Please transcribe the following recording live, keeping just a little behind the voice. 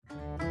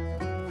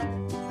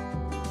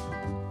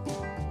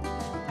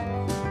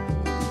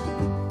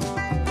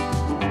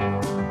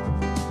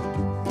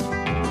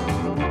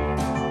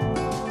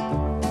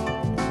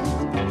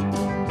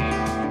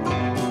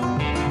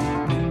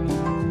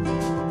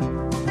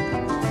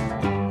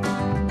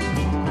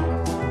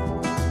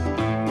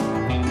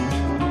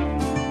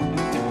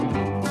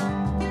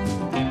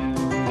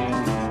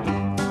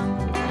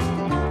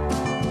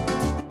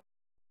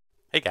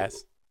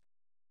guys,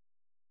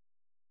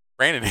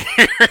 Brandon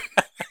here.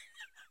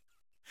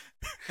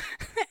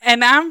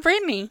 And I'm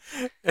Brittany.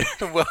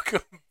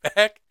 Welcome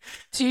back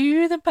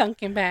To the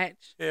Punkin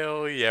Patch.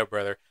 Hell yeah,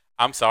 brother.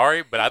 I'm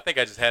sorry, but I think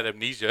I just had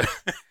amnesia.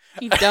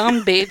 You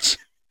dumb bitch.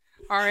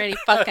 Already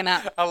fucking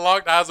up. I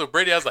locked eyes with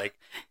Brittany. I was like,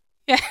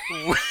 Yeah.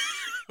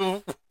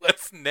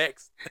 what's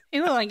next?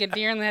 You look like a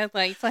deer in the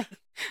headlights. Like,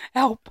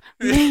 help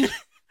me.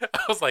 I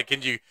was like,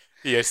 can you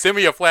send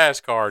me a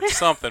flashcard,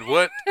 something.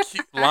 What?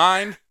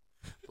 Line?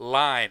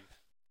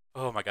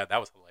 Oh my God, that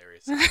was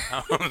hilarious.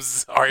 I'm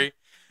sorry.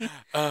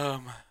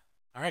 All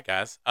right,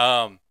 guys.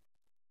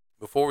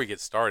 Before we get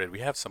started, we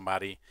have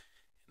somebody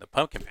in the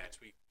Pumpkin Patch.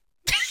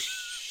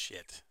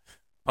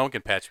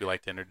 Pumpkin Patch we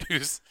like to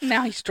introduce.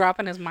 Now he's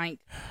dropping his mic.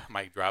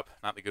 Mic drop,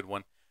 not the good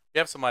one. We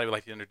have somebody we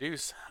like to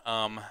introduce.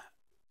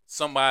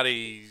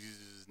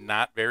 Somebody's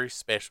not very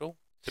special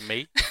to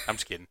me. I'm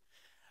just kidding.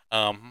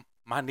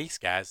 My niece,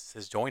 guys,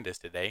 has joined us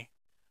today.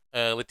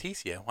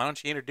 Leticia, why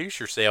don't you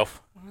introduce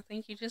yourself? Well, I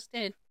think you just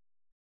did.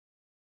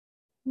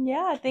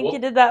 Yeah, I think you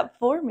did that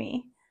for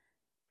me.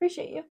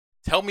 Appreciate you.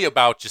 Tell me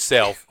about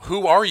yourself.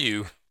 Who are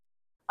you?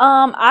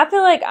 I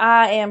feel like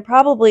I am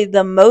probably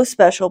the most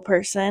special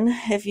person,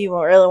 if you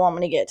really want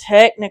me to get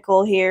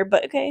technical here,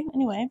 but okay,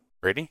 anyway.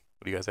 Brittany,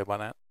 what do you guys say about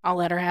that? I'll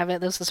let her have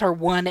it. This is her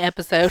one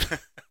episode.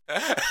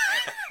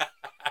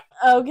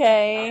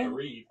 Okay.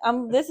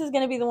 This is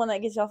gonna be the one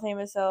that gets y'all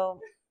famous, so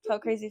go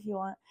crazy if you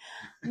want.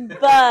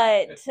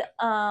 But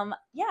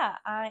yeah,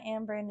 I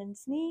am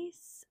Brandon's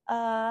niece.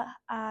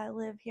 I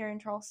live here in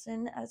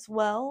Charleston as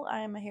well. I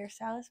am a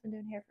hairstylist, been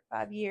doing hair for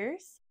 5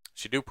 years.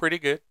 She do pretty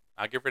good.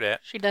 I'll give her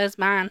that. She does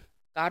mine.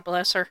 God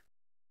bless her.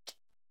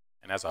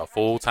 And that's a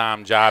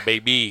full-time job,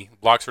 baby.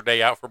 Blocks her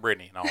day out for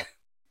Brittany and all.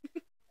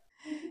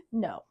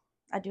 No,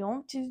 I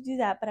don't do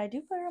that, but I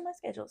do put her on my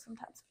schedule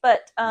sometimes.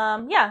 But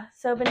yeah,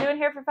 so I've been doing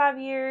hair for 5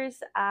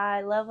 years.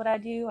 I love what I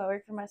do. I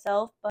work for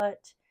myself, but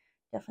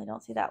definitely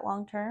don't see that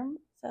long term.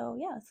 So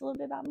yeah, it's a little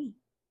bit about me.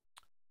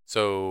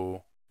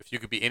 So if you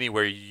could be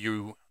anywhere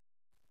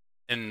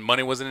and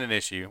money wasn't an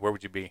issue, where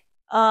would you be?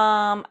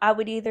 I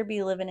would either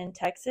be living in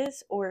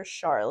Texas or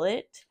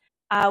Charlotte.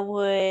 I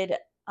would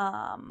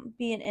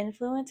be an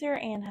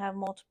influencer and have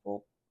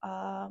multiple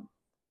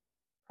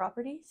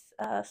properties,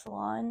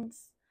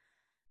 salons.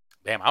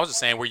 Damn, I was just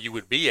saying where you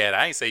would be at.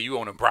 I ain't say you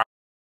own a property.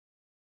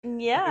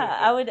 Yeah,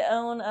 I would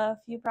own a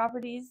few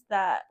properties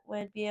that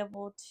would be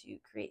able to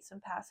create some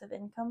passive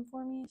income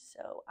for me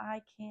so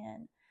I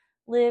can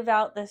live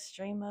out this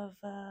dream of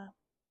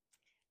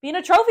being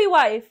a trophy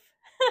wife.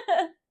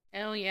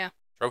 Hell yeah.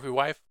 Trophy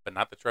wife, but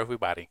not the trophy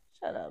body.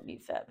 Shut up, you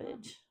fat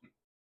bitch.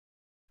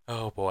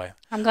 Oh, boy.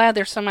 I'm glad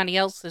there's somebody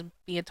else to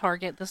be a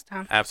target this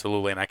time.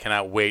 Absolutely, and I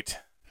cannot wait.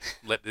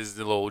 Let these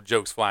little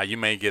jokes fly. You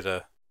may get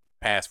a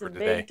pass for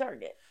today. Big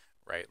target.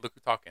 Right, look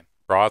who's talking.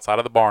 Broadside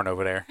of the barn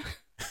over there.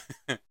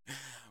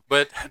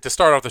 But to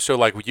start off the show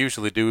like we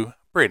usually do,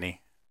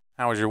 Brittany,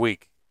 how was your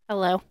week?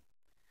 Hello.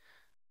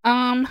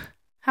 How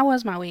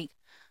was my week?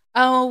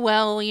 Oh,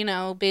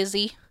 well,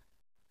 busy.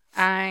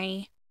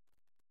 I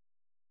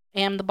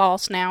am the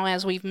boss now,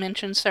 as we've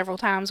mentioned several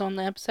times on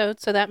the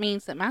episode, so that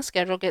means that my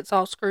schedule gets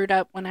all screwed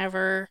up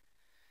whenever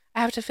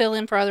I have to fill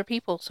in for other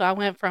people. So I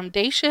went from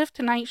day shift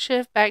to night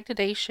shift, back to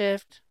day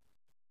shift.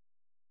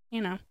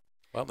 Well,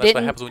 that's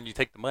what happens when you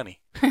take the money.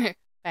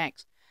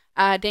 Thanks.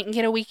 I didn't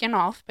get a weekend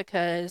off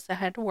because I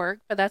had to work,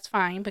 but that's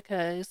fine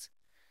because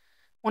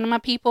one of my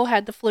people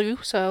had the flu,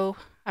 so,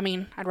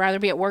 I'd rather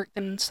be at work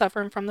than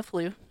suffering from the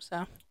flu,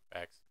 so.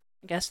 Facts.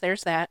 I guess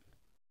there's that.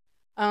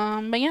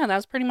 But yeah, that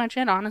was pretty much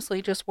it,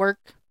 honestly, just work.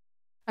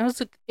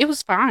 It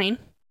was fine.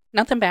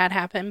 Nothing bad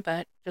happened,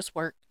 but just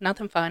work.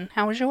 Nothing fun.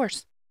 How was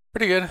yours?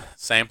 Pretty good.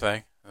 Same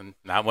thing. And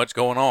not much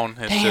going on.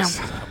 It's Damn. just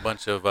a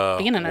bunch of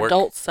being an work.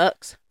 adult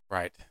sucks.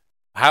 Right.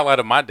 The highlight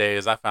of my day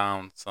is I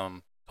found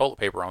some toilet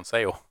paper on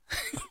sale.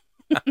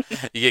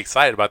 You get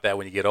excited about that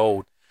when you get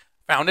old.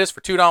 Found this for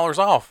 $2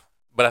 off,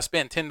 but I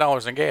spent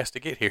 $10 in gas to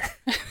get here.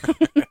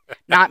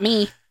 Not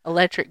me.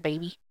 Electric,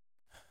 baby.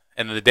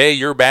 And the day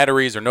your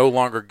batteries are no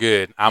longer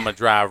good, I'm going to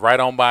drive right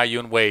on by you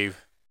and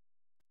wave.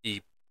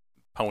 You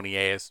pony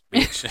ass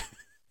bitch.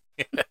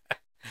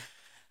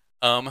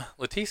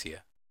 Leticia,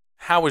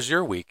 how was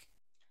your week?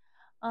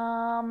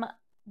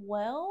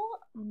 Well,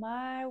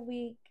 my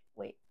week.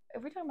 Wait, are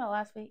we talking about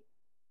last week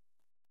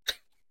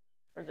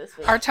or this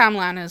week? Our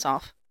timeline is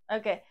off.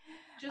 Okay.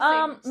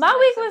 My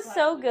week was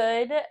so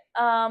good.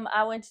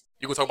 I went.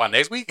 You gonna talk about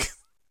next week?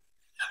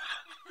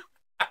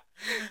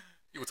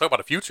 You gonna talk about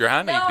the future?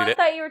 I know you do that. I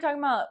thought you were talking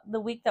about the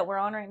week that we're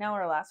on right now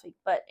or last week.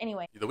 But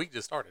anyway, the week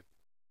just started.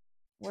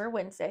 We're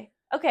Wednesday.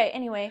 Okay.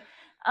 Anyway,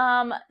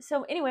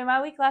 so anyway,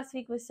 my week last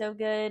week was so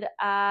good.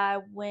 I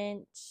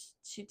went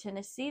to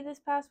Tennessee this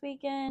past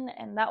weekend,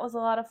 and that was a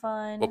lot of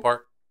fun. What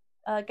part?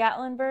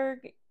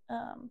 Gatlinburg,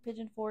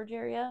 Pigeon Forge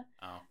area.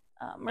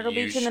 Oh. Myrtle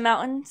Beach in the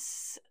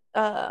mountains.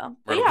 Myrtle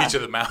Beach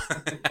in the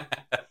mountains.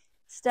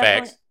 It's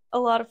definitely a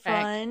lot of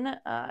fun.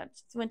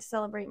 Just went to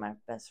celebrate my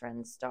best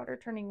friend's daughter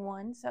turning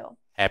 1. So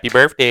happy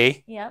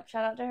birthday. Yep,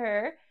 shout out to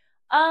her.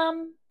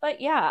 But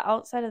yeah,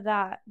 outside of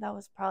that, that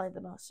was probably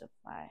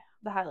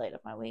the highlight of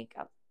my week.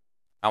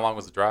 How long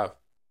was the drive?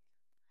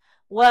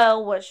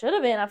 Well, what should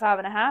have been a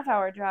 5.5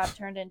 hour drive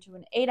turned into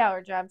an 8 hour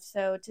drive.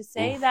 So to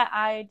say that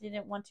I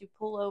didn't want to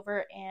pull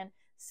over and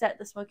set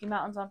the Smoky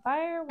Mountains on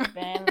fire would have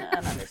been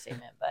an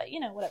understatement. But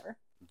whatever.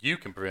 You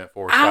can prevent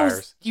forest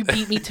fires. You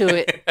beat me to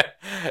it.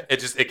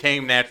 It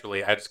came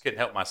naturally. I just couldn't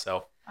help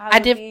myself. I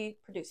did be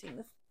producing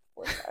the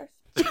forest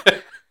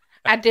fires.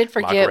 I did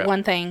forget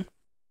one thing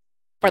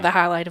for the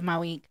highlight of my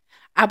week.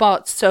 I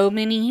bought so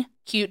many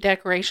cute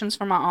decorations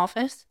for my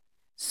office.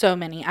 So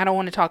many. I don't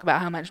want to talk about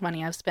how much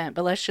money I've spent,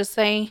 but let's just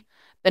say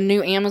the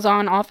new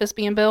Amazon office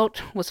being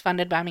built was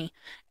funded by me.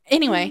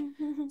 Anyway,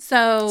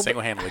 so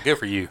single-handedly, good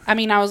for you. I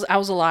mean, I was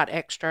a lot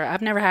extra.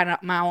 I've never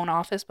had my own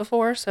office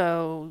before,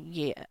 so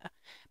yeah.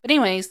 But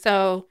anyway,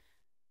 so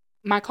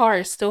my car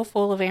is still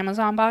full of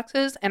Amazon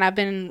boxes, and I've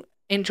been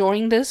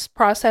enjoying this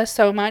process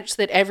so much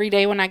that every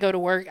day when I go to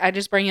work, I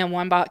just bring in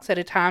one box at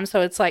a time,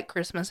 so it's like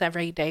Christmas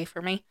every day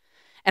for me.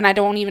 And I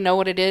don't even know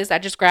what it is. I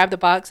just grab the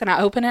box and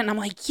I open it and I'm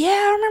like, yeah,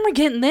 I remember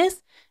getting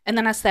this. And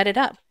then I set it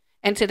up.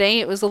 And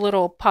today it was a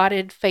little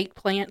potted fake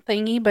plant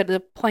thingy, but the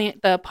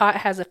pot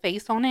has a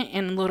face on it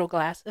and little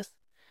glasses.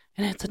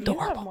 And it's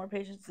adorable. You have more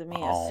patience than me.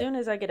 As soon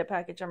as I get a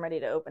package, I'm ready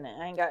to open it.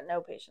 I ain't got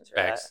no patience for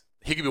that.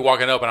 He could be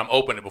walking up and I'm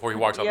opening it before he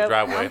walks off the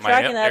driveway. I'm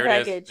tracking that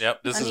package.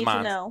 Yep, this is mine. I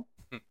need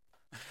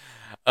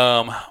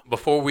to know.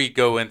 Before we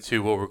go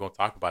into what we're going to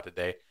talk about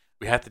today,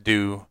 we have to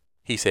do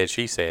He Said,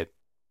 She Said.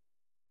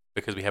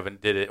 Because we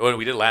haven't did it. Well,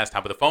 we did it last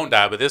time, but the phone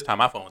died. But this time,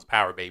 my phone was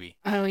powered, baby.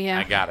 Oh, yeah.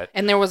 I got it.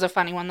 And there was a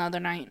funny one the other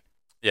night.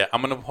 Yeah,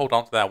 I'm going to hold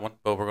on to that one,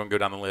 but we're going to go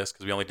down the list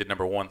because we only did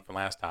number 1 from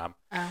last time.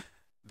 Oh.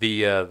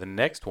 The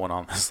next one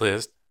on this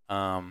list,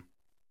 I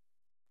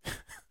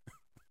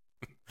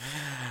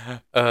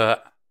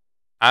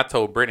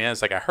told Brittany, I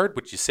was like, I heard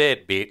what you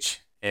said, bitch.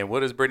 And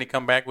what does Brittany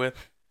come back with?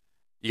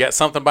 You got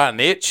something about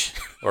an itch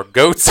or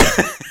goats?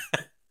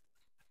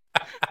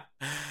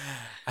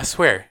 I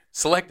swear,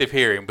 selective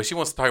hearing, but she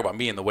wants to talk about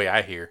me and the way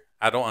I hear.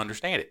 I don't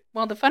understand it.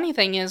 Well, the funny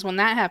thing is, when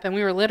that happened,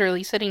 we were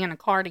literally sitting in a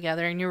car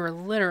together, and you were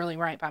literally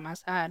right by my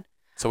side.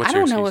 So what's I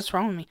your don't know excuse? what's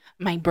wrong with me.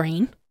 My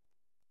brain.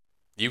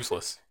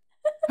 Useless.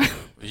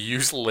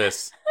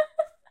 Useless.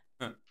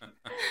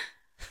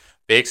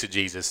 Fix it,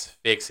 Jesus.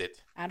 Fix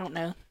it. I don't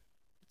know.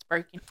 It's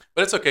broken.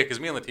 But it's okay, because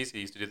me and Leticia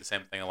used to do the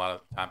same thing a lot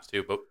of times,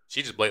 too. But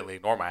she just blatantly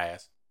ignored my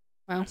ass.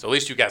 Well, so at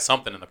least you got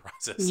something in the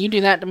process. You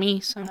do that to me,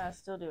 so. I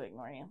still do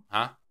ignore you.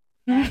 Huh?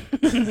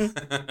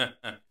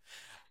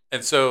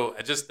 And so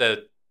just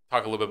to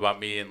talk a little bit about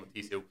me and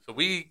Leticia. So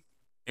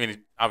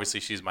obviously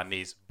she's my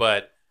niece,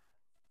 but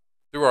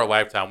through our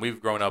lifetime,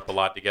 we've grown up a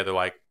lot together,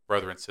 like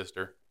brother and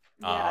sister.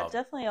 Yeah,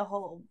 definitely a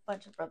whole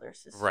bunch of brother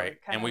sister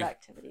kind of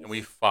activities. And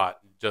we fought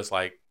just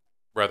like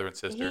brother and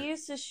sister. He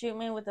used to shoot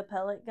me with a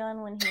pellet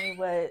gun when he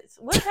was.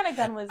 What kind of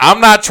gun was?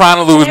 I'm not trying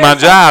to lose my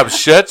job.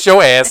 Shut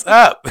your ass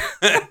up.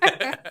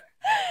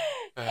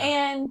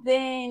 And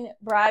then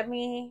bribe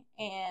me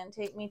and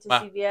take me to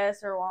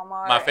CVS or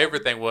Walmart. My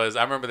favorite thing was,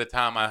 I remember the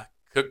time I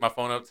hooked my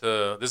phone up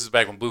to, this is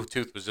back when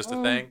Bluetooth was just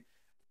a thing.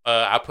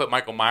 I put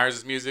Michael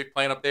Myers' music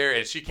playing up there,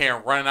 and she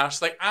came running out.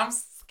 She's like, I'm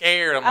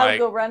scared. I would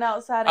go run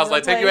outside. I was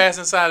like, take your ass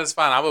inside. It's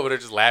fine. I'm over there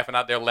just laughing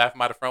out there, laughing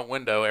by the front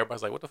window.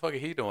 Everybody's like, what the fuck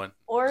is he doing?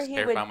 Or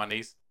he would my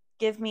niece.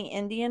 Give me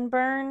Indian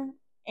burn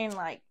and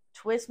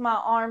twist my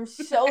arm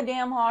so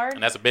damn hard.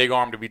 And that's a big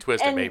arm to be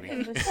twisted, baby.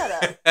 Shut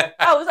up.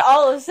 I was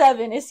all of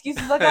 7. Excuse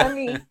the fuck out of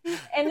me.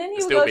 And then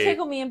he would go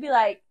tickle me and be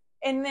like,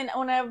 and then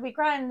when I would be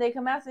crying, they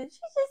come out and say, she's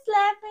just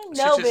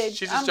laughing. Bitch.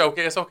 She's just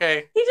joking. It's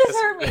okay. He just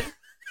hurt me.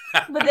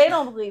 But they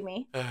don't believe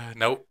me.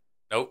 Nope.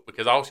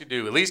 Because all she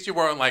do, at least you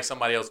weren't like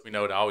somebody else we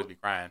know to always be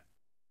crying.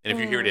 And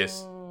if you hear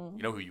this,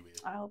 you know who you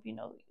is. I hope you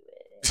know who you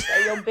is.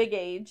 At your big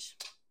age.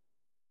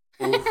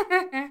 Oof.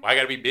 Why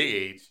gotta be big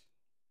age?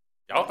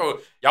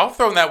 Y'all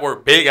throwing that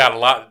word big out a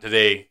lot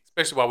today,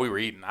 especially while we were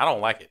eating. I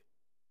don't like it.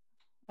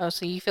 Oh,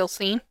 so you feel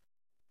seen?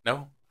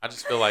 No, I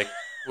just feel like.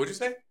 What'd you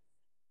say?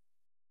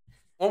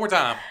 One more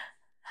time.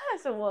 I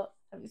said, well,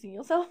 have you seen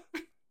yourself?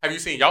 Have you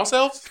seen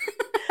yourselves?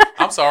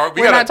 I'm sorry.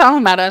 We're not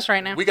talking about us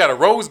right now. We got a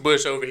rose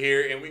bush over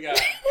here, and we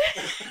got.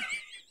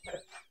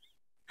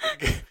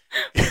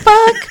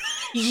 Fuck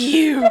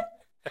you.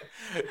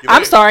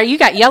 I'm sorry. You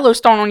got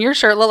Yellowstone on your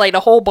shirt. Look like the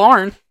whole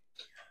barn.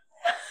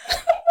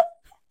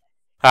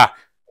 Ha.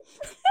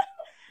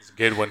 It's a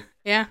good one.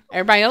 Yeah.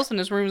 Everybody else in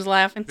this room is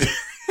laughing.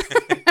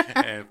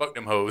 And fuck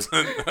them hoes.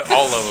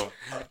 All of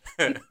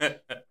them.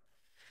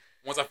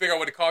 Once I figure out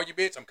what to call you,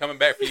 bitch, I'm coming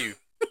back for you.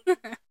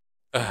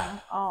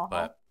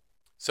 But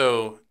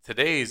so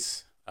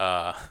today's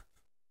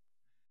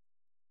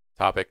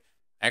topic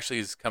actually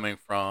is coming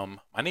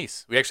from my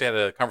niece. We actually had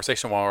a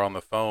conversation while we were on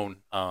the phone,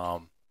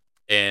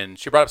 and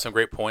she brought up some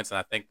great points, and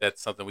I think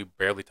that's something we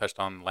barely touched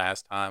on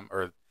last time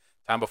or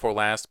time before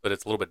last, but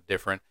it's a little bit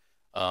different.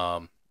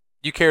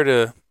 You care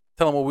to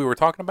tell them what we were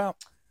talking about?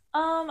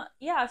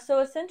 Yeah, so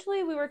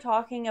essentially we were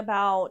talking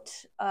about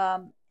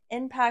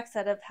impacts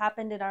that have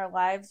happened in our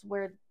lives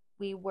where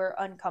we were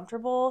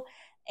uncomfortable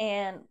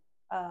and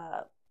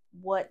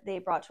what they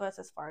brought to us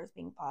as far as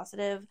being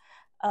positive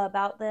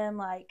about them.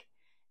 Like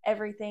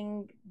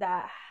everything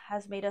that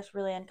has made us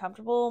really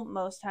uncomfortable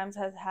most times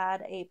has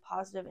had a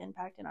positive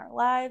impact in our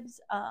lives.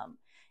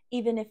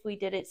 Even if we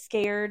did it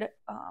scared,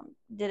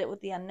 did it with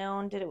the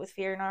unknown, did it with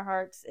fear in our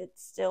hearts, it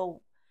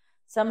still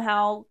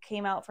somehow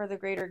came out for the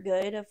greater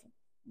good of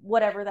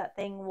whatever that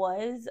thing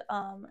was.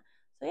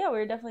 So yeah, we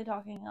were definitely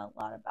talking a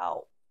lot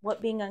about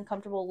what being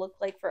uncomfortable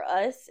looked like for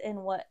us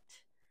and what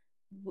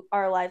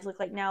our lives look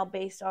like now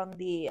based on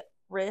the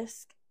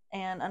risk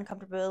and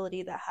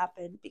uncomfortability that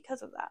happened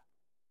because of that.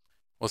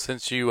 Well,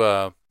 since you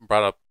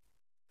brought up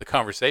the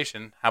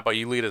conversation, how about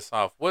you lead us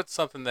off? What's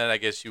something that I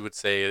guess you would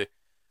say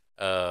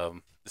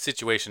the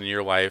situation in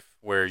your life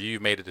where you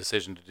made a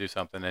decision to do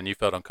something and you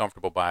felt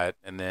uncomfortable by it,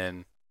 and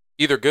then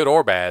either good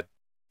or bad,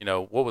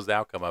 what was the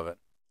outcome of it?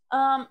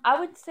 I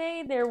would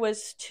say there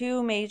was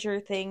two major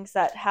things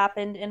that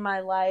happened in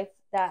my life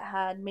that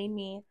had made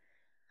me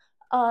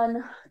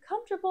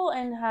uncomfortable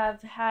and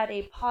have had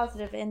a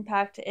positive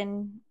impact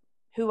in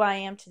who I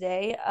am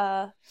today,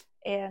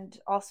 and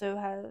also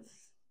have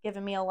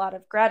given me a lot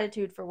of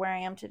gratitude for where I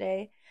am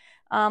today.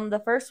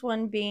 The first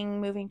one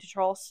being moving to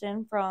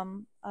Charleston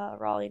from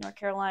Raleigh, North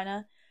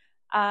Carolina.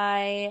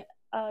 I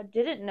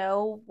didn't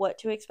know what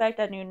to expect.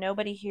 I knew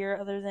nobody here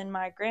other than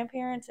my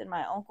grandparents and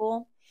my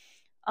uncle.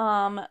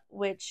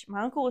 Which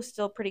my uncle was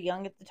still pretty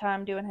young at the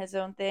time, doing his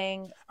own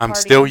thing, I'm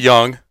still partying.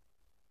 young.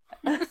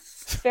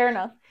 Fair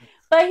enough.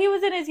 But he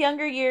was in his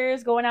younger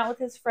years, going out with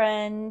his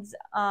friends,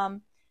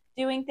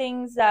 doing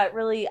things that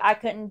really I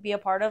couldn't be a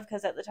part of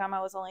because at the time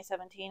I was only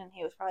 17 and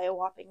he was probably a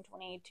whopping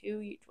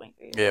 22,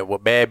 23. Yeah,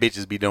 what bad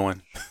bitches be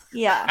doing.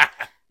 Yeah.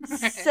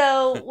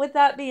 So with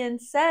that being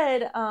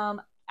said,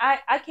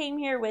 I came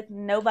here with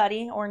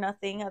nobody or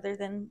nothing other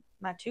than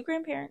my two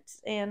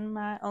grandparents and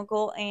my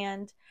uncle,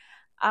 and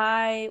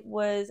I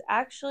was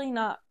actually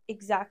not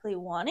exactly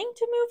wanting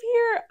to move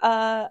here.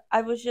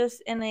 I was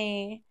just in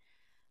a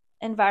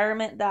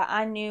environment that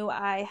I knew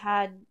I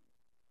had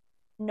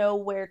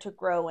nowhere to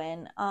grow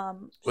in.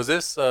 Was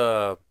this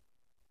the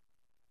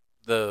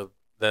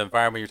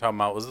environment you're talking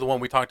about? Was it the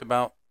one we talked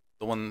about?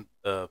 The one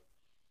I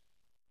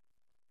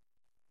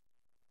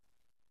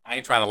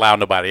ain't trying to loud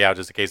nobody out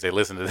just in case they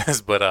listen to this,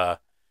 but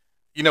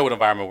you know what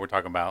environment we're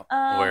talking about?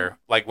 Where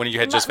like when you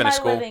had just finished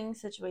school? Living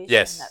situation.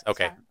 Yes.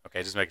 Okay.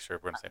 Okay. Just making sure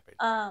we're on the same page.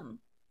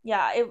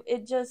 Yeah.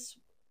 It just.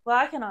 Well,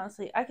 I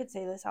could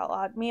say this out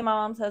loud. Me and my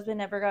mom's husband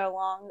never got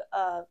along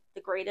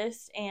the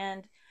greatest,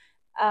 and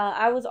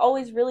I was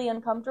always really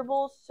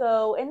uncomfortable.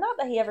 So, and not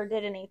that he ever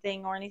did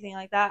anything or anything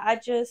like that. I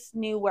just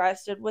knew where I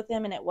stood with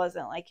him, and it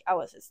wasn't like I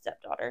was his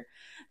stepdaughter.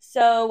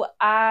 So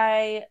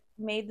I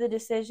made the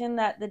decision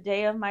that the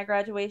day of my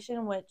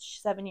graduation, which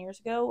 7 years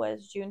ago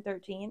was June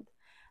 13th,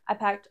 I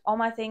packed all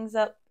my things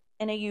up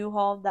in a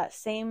U-Haul that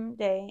same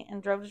day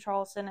and drove to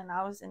Charleston, and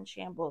I was in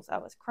shambles. I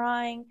was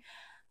crying.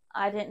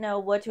 I didn't know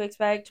what to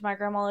expect. My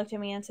grandma looked at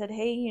me and said,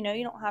 "Hey, you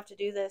don't have to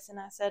do this." And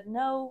I said,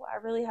 "No, I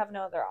really have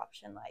no other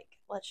option. Like,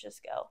 let's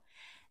just go."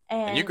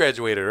 And you And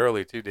graduated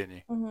early too,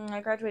 didn't you? I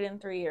graduated in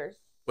 3 years.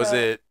 Was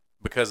it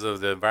because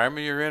of the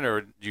environment you're in,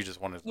 or you just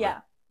wanted to?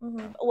 Yeah.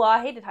 Well,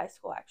 I hated high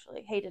school,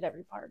 actually. Hated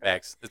every part of it.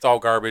 Facts. It's all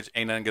garbage.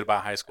 Ain't nothing good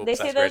about high school. They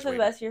say those are the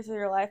best years of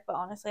your life, but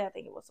honestly, I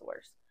think it was the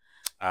worst.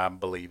 I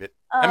believe it.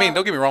 I mean,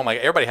 don't get me wrong.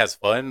 Like everybody has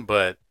fun,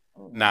 but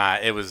nah,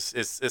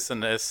 it's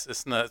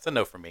a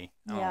no for me.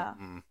 Yeah.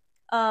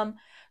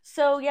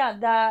 So yeah,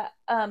 that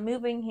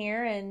moving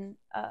here, and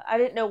I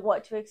didn't know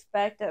what to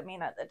expect. I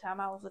mean, at the time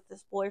I was with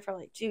this boy for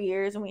like 2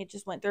 years, and we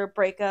just went through a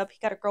breakup. He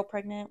got a girl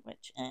pregnant,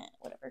 which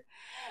whatever.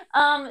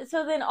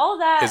 So then all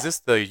that. Is this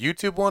the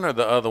YouTube one or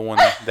the other one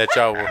that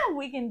y'all were?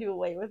 We can do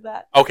away with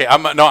that. Okay,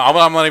 I'm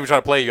not even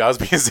trying to play you. I was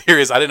being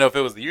serious. I didn't know if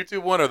it was the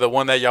YouTube one or the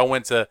one that y'all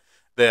went to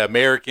the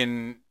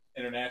American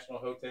International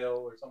Hotel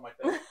or something like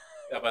that.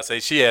 I'm about to say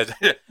she had.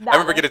 I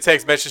remember getting a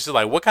text message. She's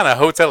like, "What kind of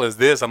hotel is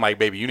this?" I'm like,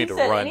 "Baby, you need to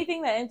run."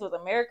 Anything that ends with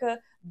America,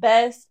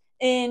 best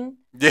in,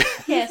 yeah,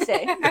 can't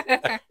stay.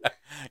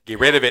 Get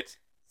rid of it.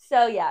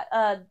 So yeah,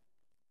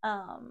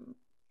 I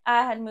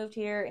had moved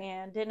here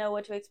and didn't know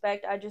what to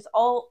expect. I just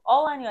all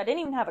I knew, I didn't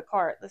even have a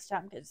car at this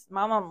time because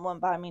my mom wouldn't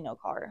buy me no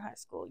car in high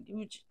school.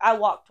 I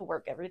walked to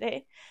work every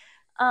day.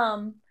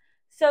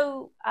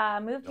 So I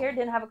moved here,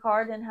 didn't have a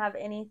car, didn't have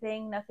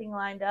anything, nothing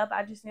lined up.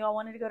 I just knew I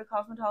wanted to go to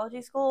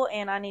cosmetology school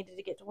and I needed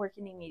to get to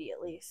working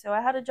immediately. So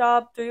I had a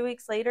job 3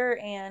 weeks later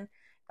and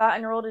got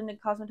enrolled into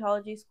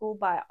cosmetology school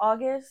by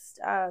August,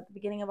 the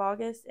beginning of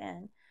August,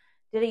 and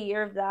did a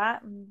year of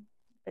that. And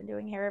been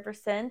doing hair ever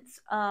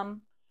since.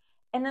 And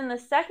then the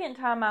second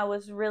time I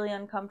was really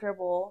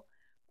uncomfortable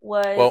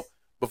was... Well,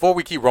 before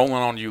we keep rolling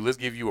on you, let's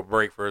give you a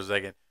break for a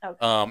second. Okay.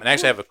 And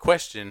actually I have a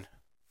question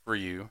for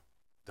you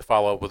to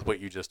follow up with what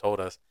you just told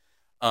us.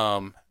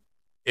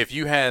 If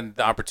you had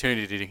the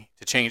opportunity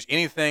to change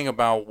anything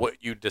about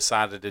what you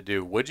decided to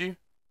do, would you?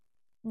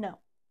 No.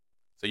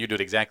 So you do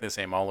it exactly the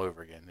same all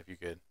over again, if you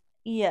could?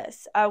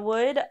 Yes, I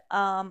would. Even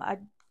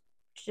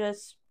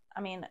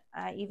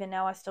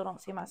now I still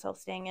don't see myself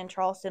staying in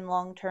Charleston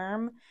long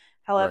term.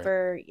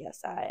 However, right.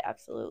 Yes, I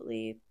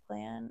absolutely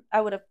plan.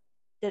 I would have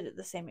did it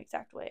the same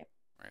exact way.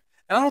 Right.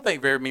 And I don't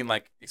think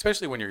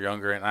especially when you're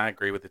younger, and I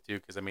agree with it too,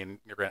 because I mean,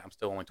 you're right, I'm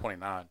still only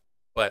 29,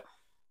 but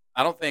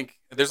I don't think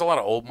there's a lot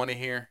of old money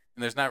here,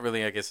 and there's not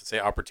really, I guess, to say,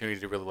 opportunity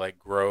to really like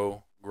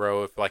grow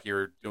if like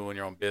you're doing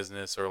your own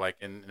business or like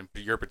in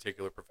your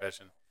particular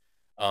profession.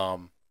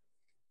 Um,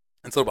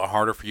 it's a little bit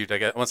harder for you to, I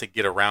guess, once they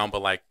get around,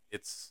 but like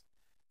it's,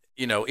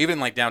 even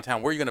like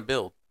downtown, where are you going to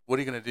build? What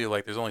are you going to do?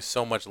 Like, there's only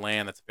so much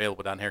land that's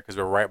available down here because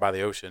we're right by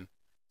the ocean.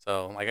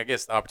 So, like, I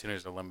guess the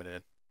opportunities are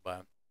limited.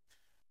 But,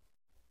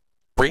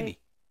 Brittany,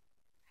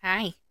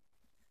 Hi.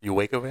 you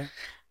awake over there?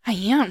 I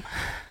am.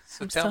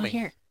 So I'm tell still me,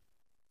 here.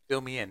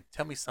 fill me in.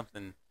 Tell me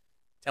something.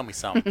 Tell me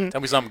something.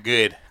 Tell me something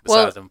good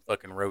besides them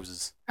fucking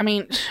roses. I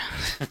mean,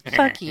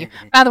 fuck you.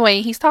 By the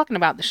way, he's talking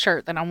about the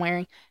shirt that I'm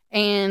wearing,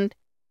 and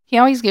he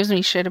always gives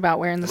me shit about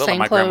wearing the same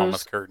my clothes.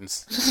 grandmama's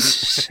curtains.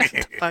 Shut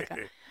the fuck up.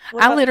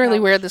 I literally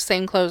wear the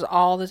same clothes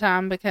all the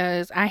time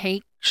because I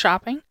hate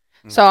shopping.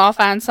 Mm-hmm. So I'll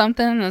find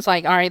something and it's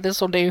like, all right, this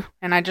will do.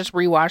 And I just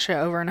rewash it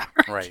over and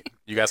over. Right.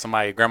 You got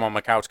somebody, grandma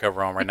couch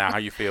cover on right now. How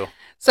you feel?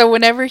 So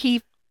whenever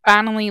he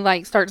finally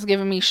like starts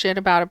giving me shit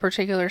about a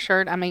particular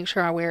shirt, I make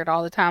sure I wear it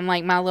all the time.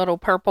 Like my little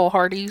purple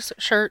Hardee's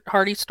shirt,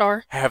 Hardee's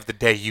Star. Have the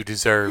day you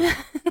deserve.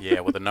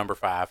 Yeah, with a number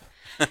 5.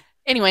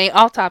 Anyway,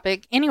 off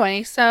topic.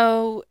 Anyway,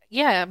 so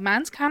yeah,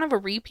 mine's kind of a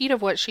repeat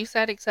of what she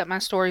said, except my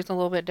story's a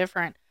little bit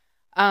different.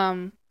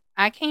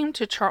 I came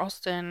to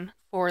Charleston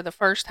for the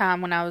first time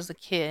when I was a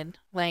kid.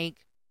 Like,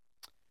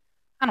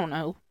 I don't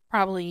know,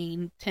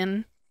 probably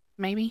 10,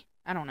 maybe.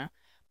 I don't know.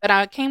 But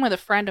I came with a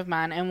friend of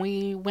mine, and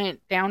we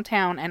went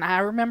downtown, and I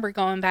remember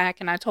going back,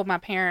 and I told my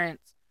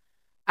parents,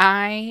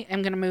 I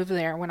am going to move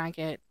there when I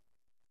get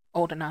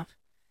old enough.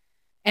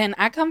 And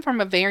I come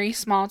from a very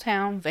small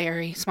town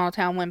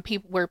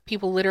where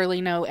people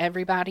literally know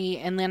everybody.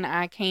 And then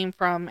I came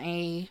from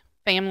a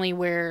family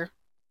where,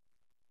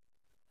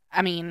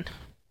 I mean,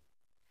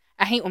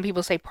 I hate when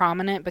people say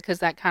prominent because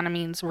that kind of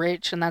means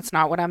rich, and that's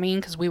not what I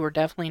mean because we were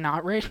definitely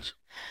not rich.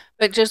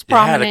 But just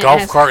prominent. You had a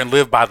golf cart and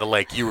lived by the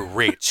lake. You were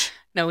rich.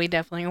 No, we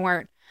definitely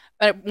weren't.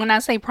 But when I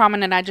say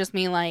prominent, I just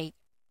mean like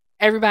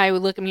everybody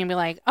would look at me and be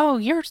like, "Oh,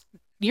 you're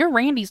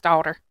Randy's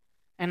daughter,"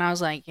 and I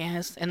was like,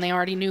 "Yes." And they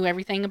already knew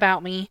everything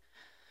about me,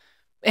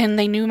 and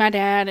they knew my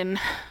dad, and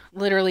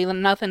literally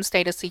nothing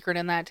stayed a secret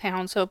in that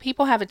town. So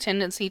people have a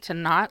tendency to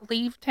not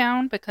leave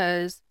town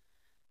because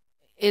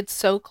it's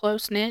so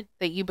close knit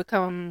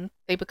that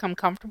they become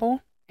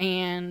comfortable.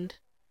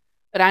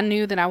 But I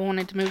knew that I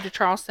wanted to move to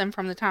Charleston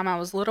from the time I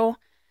was little,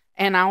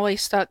 and I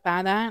always stuck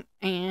by that.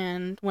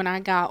 And when I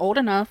got old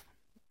enough,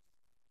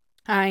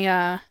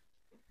 I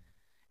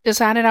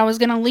decided I was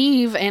going to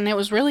leave, and it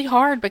was really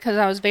hard because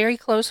I was very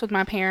close with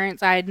my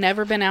parents. I had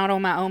never been out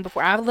on my own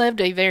before. I've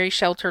lived a very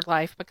sheltered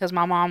life because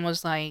my mom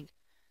was like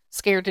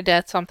scared to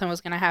death something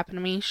was going to happen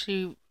to me.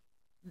 She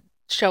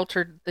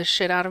sheltered the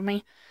shit out of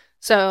me.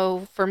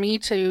 So for me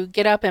to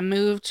get up and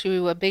move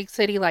to a big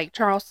city like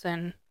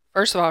Charleston,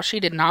 first of all, she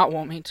did not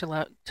want me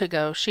to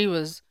go. She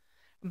was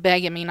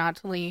begging me not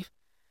to leave.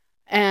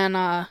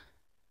 And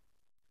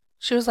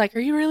she was like, "Are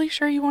you really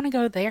sure you want to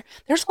go there?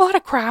 There's a lot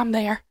of crime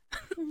there."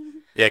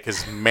 Yeah,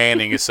 because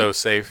Manning is so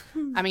safe.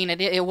 I mean,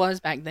 it was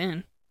back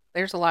then.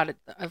 There's a lot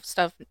of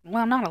stuff.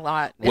 Well, not a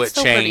lot. What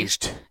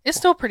changed? It's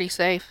still pretty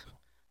safe.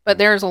 But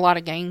there's a lot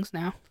of gangs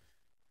now.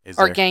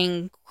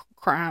 Gang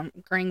crime,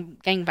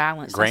 gang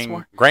violence.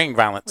 Gang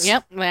violence.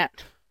 Yep,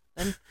 that.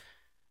 And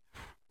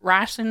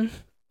rice and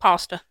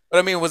pasta. But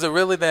I mean, was it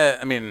really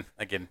that? I mean,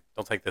 again,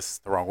 don't take this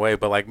the wrong way,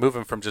 but like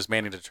moving from just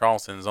Manning to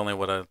Charleston is only a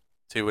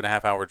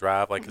 2.5 hour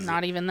drive. Like,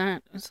 not even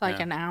that. It's like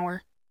an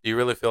hour. Do you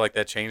really feel like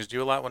that changed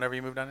you a lot whenever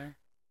you moved down there?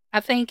 I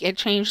think it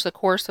changed the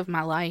course of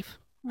my life.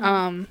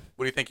 What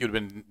do you think you'd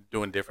have been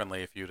doing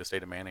differently if you would have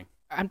stayed in Manning?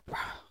 God.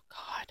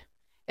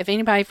 If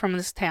anybody from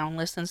this town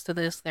listens to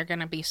this, they're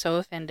going to be so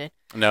offended.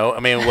 No, I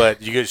mean, what?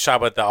 You get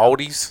shop at the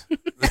Aldi's?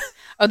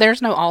 Oh,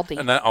 there's no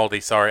Aldi. Not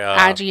Aldi, sorry.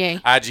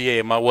 IGA.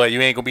 IGA. What, you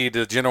ain't going to be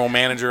the general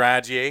manager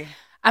of IGA?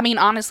 I mean,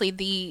 honestly,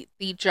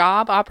 the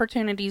job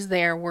opportunities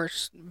there were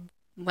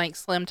like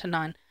slim to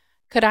none.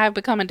 Could I have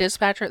become a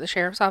dispatcher at the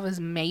sheriff's office?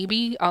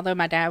 Maybe, although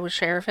my dad was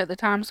sheriff at the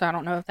time, so I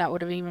don't know if that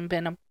would have even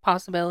been a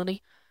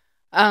possibility.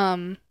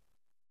 But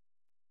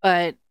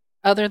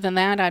other than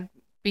that, I'd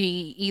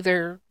be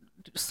either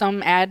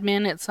some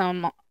admin at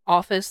some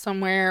office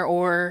somewhere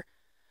or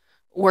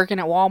working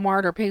at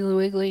Walmart or Piggly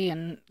Wiggly,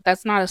 and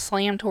that's not a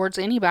slam towards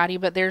anybody,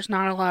 but there's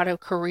not a lot of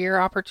career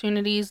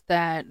opportunities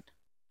that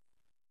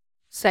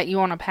set you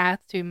on a path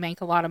to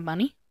make a lot of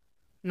money.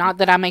 Not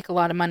that I make a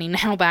lot of money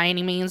now by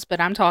any means, but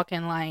I'm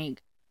talking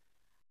like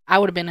I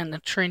would have been in the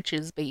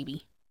trenches,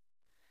 baby.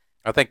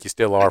 I think you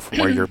still are from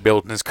where your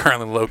building is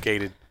currently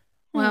located.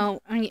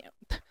 Well, I mean,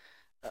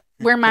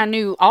 where my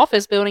new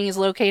office building is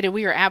located,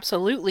 we are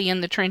absolutely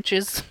in the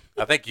trenches.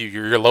 I think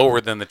you're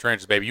lower than the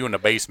trenches, baby. You in the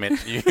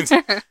basement.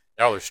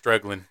 Y'all are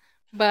struggling.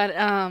 But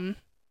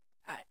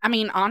I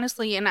mean,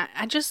 honestly, and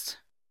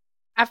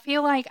I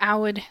feel like I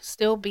would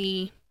still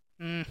be.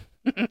 I'm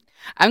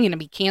gonna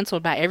be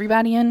canceled by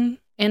everybody in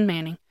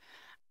Manning.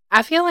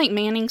 I feel like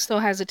Manning still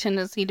has a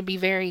tendency to be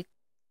very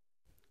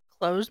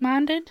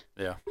closed-minded.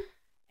 Yeah.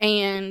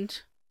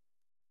 And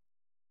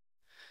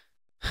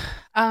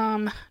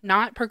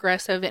not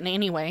progressive in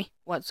any way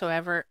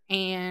whatsoever,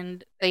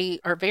 and they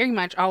are very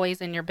much always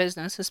in your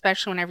business,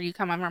 especially whenever you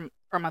come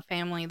from a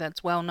family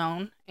that's well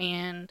known.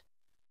 And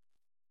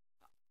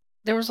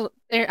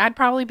I'd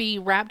probably be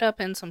wrapped up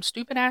in some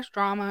stupid ass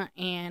drama,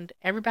 and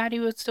everybody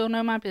would still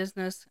know my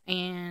business.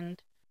 And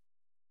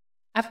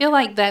I feel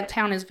like that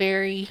town is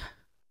very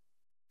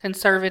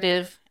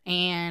conservative,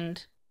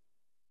 and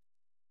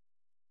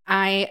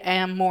I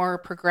am more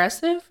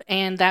progressive,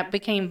 and that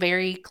became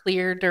very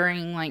clear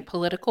during like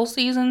political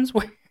seasons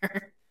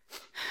where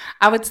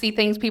I would see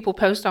things people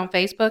post on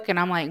Facebook, and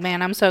I'm like,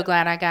 man, I'm so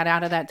glad I got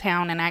out of that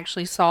town and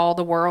actually saw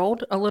the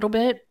world a little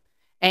bit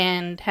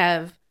and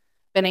have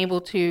been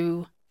able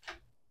to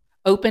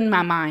open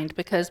my mind,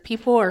 because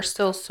people are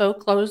still so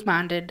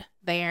closed-minded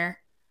there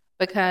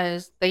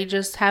because they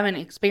just haven't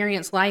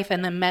experienced life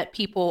and then met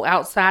people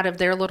outside of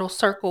their little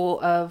circle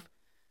of,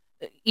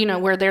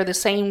 where they're the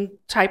same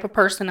type of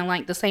person and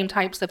like the same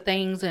types of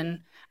things. And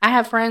I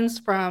have friends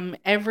from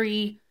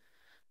every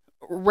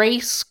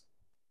race,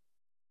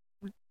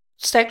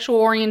 sexual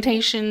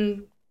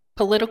orientation,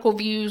 political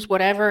views,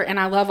 whatever, and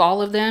I love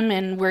all of them,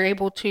 and we're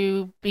able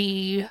to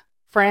be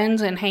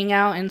friends and hang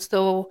out and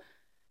still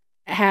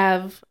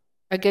have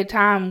a good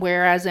time.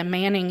 Whereas in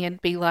Manning,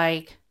 it'd be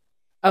like,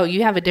 oh,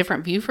 you have a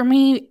different view from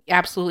me?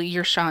 Absolutely,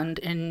 you're shunned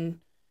and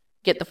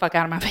get the fuck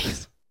out of my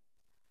face.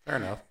 Fair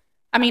enough.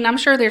 I mean, I'm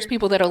sure there's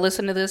people that'll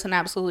listen to this and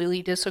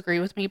absolutely disagree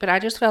with me, but I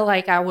just felt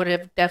like I would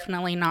have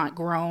definitely not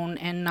grown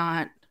and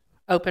not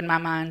opened my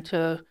mind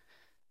to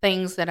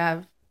things that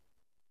I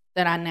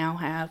now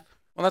have.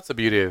 Well, that's the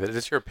beauty of it.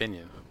 It's your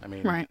opinion. I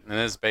mean, right. And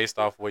it's based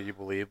off what you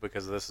believe,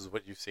 because this is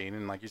what you've seen.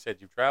 And like you said,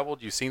 you've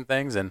traveled, you've seen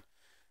things, and,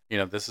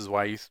 this is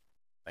why you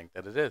think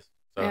that it is.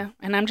 So. Yeah,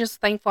 and I'm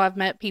just thankful I've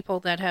met people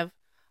that have,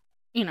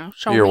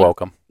 shown You're me.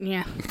 welcome.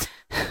 Yeah.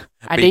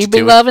 I do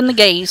be loving the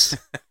gays.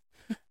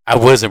 I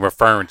wasn't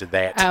referring to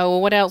that. Oh,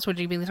 well, what else would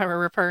you be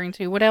referring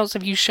to? What else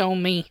have you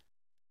shown me?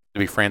 To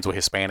be friends with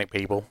Hispanic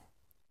people.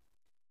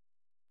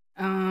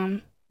 Yeah,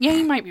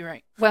 you might be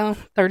right. Well,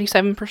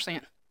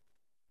 37%.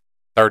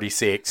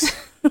 36.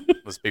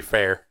 Let's be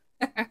fair.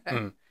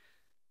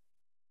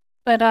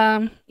 But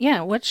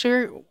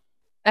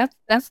yeah,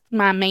 that's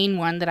my main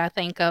one that I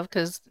think of,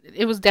 because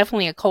it was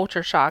definitely a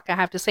culture shock, I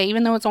have to say.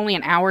 Even though it's only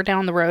an hour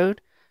down the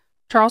road,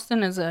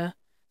 Charleston is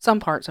some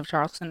parts of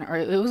Charleston, or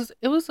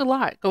it was a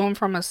lot, going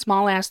from a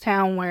small ass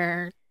town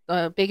where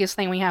the biggest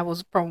thing we had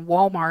was from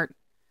Walmart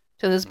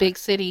to this big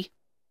city.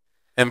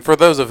 And for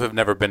those who have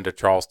never been to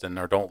Charleston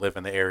or don't live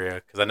in the area,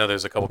 because I know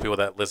there's a couple people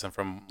that listen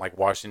from like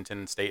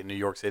Washington State and New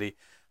York City,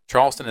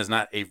 Charleston is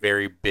not a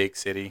very big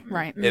city.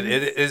 Right. It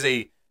is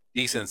a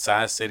decent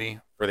sized city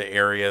for the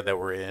area that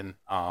we're in,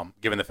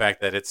 given the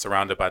fact that it's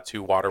surrounded by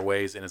 2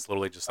 waterways and it's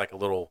literally just like a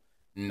little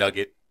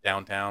nugget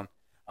downtown.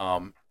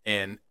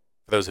 And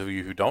for those of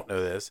you who don't know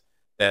this,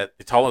 that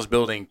the tallest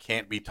building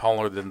can't be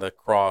taller than the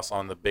cross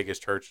on the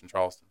biggest church in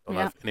Charleston. Don't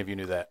know if any of you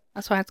knew that.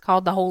 That's why it's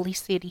called the Holy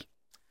City.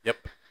 Yep.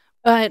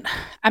 But,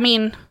 I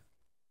mean,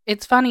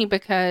 it's funny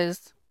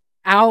because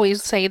I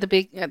always say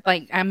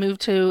I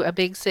moved to a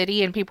big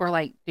city and people are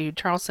like, dude,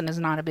 Charleston is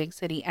not a big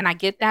city. And I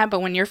get that,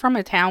 but when you're from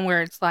a town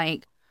where it's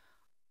like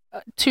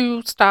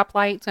 2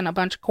 stoplights and a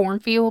bunch of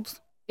cornfields,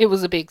 it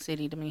was a big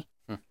city to me.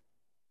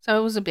 So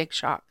it was a big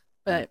shock.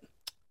 But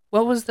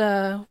what was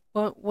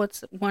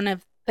what's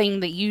one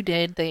thing that you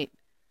did that,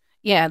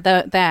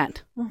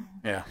 that.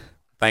 Yeah.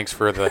 Thanks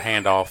for the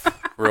handoff.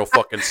 Real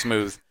fucking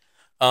smooth.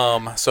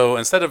 So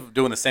instead of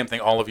doing the same thing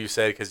all of you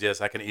said, because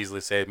yes, I can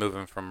easily say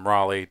moving from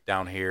Raleigh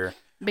down here.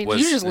 But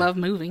you just love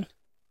moving.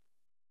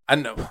 I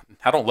know.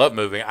 I don't love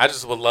moving. I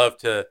just would love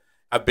to.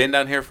 I've been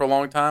down here for a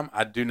long time.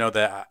 I do know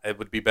that it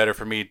would be better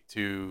for me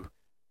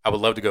I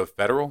would love to go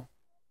federal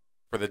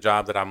for the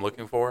job that I'm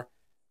looking for.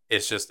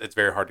 It's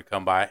very hard to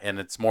come by, and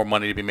it's more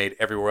money to be made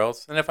everywhere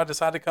else. And if I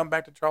decide to come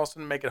back to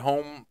Charleston and make it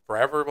home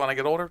forever when I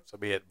get older, so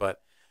be it.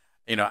 But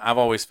I've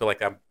always feel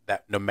like I'm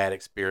that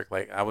nomadic spirit.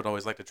 Like I would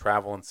always like to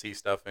travel and see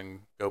stuff and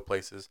go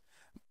places.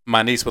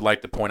 My niece would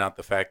like to point out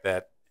the fact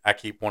that I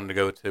keep wanting to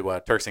go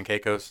to Turks and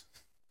Caicos.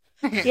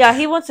 Yeah,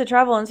 he wants to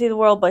travel and see the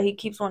world, but he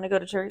keeps wanting to go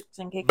to Turks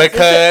and Caicos.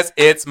 Because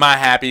it's my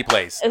happy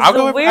place. It's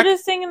the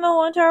weirdest thing in the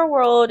whole entire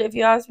world. If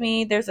you ask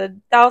me, there's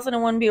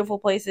 1,001 beautiful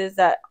places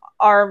that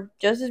are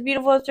just as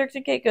beautiful as Turks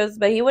and Caicos,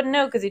 but he wouldn't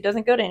know because he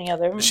doesn't go to any of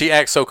them. She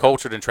acts so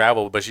cultured and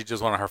traveled, but she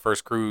just went on her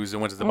first cruise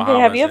and went to the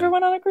Bahamas. Have you ever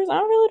went on a cruise? I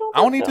really don't.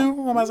 I don't need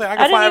to. I'm saying I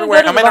can fly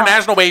everywhere. I'm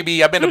international,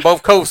 baby. I've been to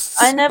both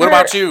coasts. What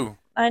about you?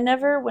 I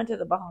never went to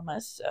the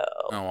Bahamas,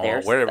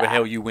 so wherever the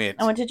hell you went.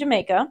 I went to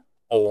Jamaica.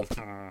 Oh,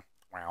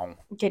 wow.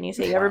 Can you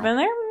say you ever been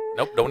there?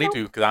 Nope, don't need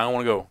to because I don't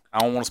want to go. I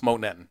don't want to smoke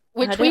nothing.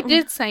 Which we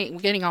did say,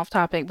 getting off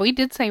topic, we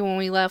did say when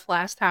we left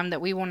last time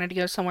that we wanted to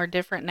go somewhere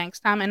different next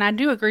time, and I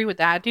do agree with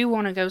that. I do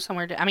want to go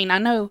somewhere. I mean, I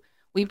know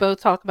we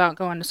both talk about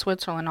going to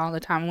Switzerland all the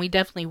time, and we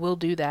definitely will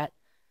do that.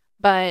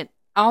 But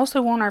I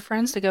also want our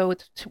friends to go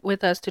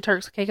with us to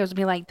Turks and Caicos and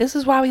be like, this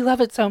is why we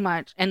love it so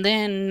much. And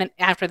then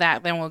after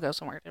that, then we'll go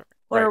somewhere different.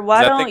 Or Right. why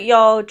 'Cause I don't think-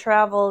 y'all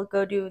travel,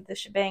 go do the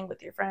shebang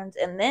with your friends,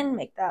 and then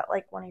make that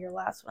like one of your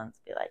last ones?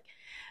 Be like,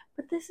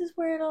 but this is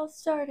where it all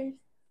started.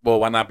 Well,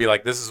 why not be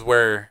like, this is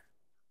why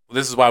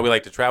we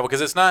like to travel,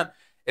 because it's not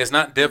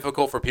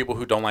difficult for people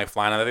who don't like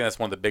flying. I think that's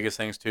one of the biggest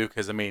things too,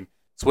 because I mean,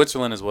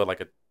 Switzerland is what, like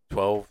a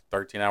 12,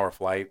 13-hour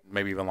flight,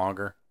 maybe even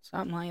longer.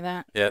 Something like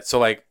that. Yeah. So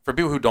like for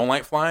people who don't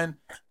like flying,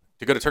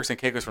 to go to Turks and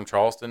Caicos from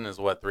Charleston is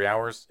what, 3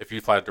 hours if you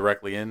fly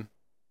directly in.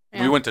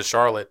 Yeah. We went to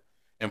Charlotte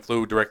and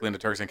flew directly into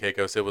Turks and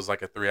Caicos. It was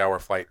like a 3-hour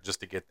flight just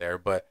to get there.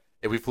 But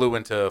if we flew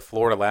into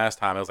Florida last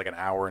time, it was like an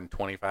hour and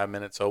 25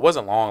 minutes. So it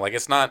wasn't long. Like,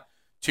 it's not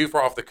too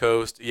far off the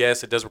coast.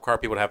 Yes, it does require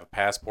people to have a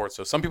passport.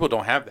 So some people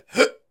don't have that.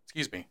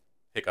 Excuse me.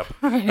 Hiccup.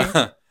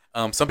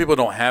 Some people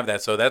don't have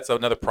that. So that's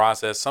another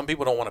process. Some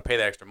people don't want to pay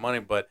the extra money,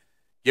 but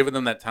giving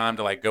them that time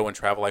to like go and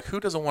travel. Like, who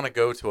doesn't want to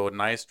go to a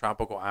nice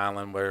tropical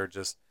island where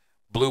just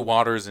blue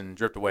waters and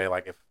drift away?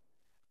 Like, if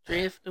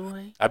Drift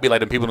away. I'd be like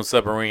the people in the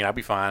submarine. I'd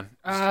be fine.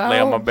 Just lay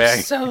on my back.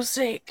 So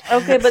sick.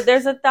 Okay, but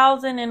there's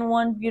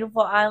 1,001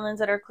 beautiful islands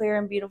that are clear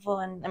and beautiful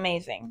and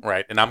amazing.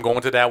 Right, and I'm going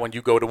to that when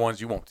you go to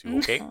ones you want to.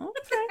 Okay.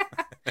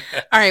 Okay.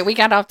 All right, we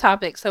got off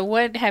topic. So,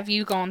 what have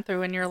you gone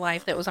through in your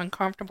life that was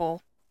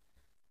uncomfortable?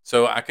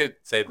 So I could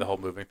say the whole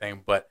moving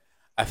thing, but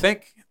I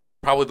think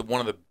probably one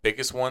of the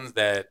biggest ones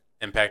that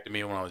impacted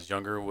me when I was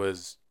younger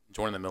was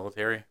joining the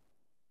military.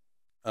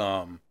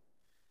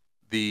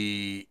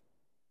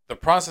 The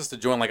process to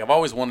join, like, I've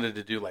always wanted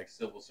to do like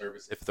civil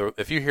service.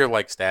 If you hear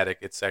like static,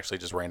 it's actually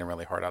just raining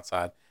really hard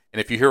outside. And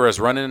if you hear us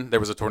running,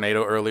 there was a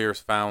tornado earlier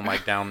found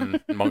like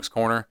down in Monk's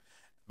Corner.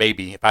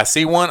 Baby, if I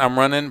see one, I'm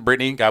running.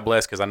 Brittany, God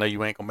bless, because I know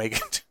you ain't gonna make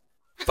it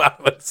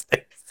 5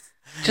 stairs.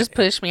 Just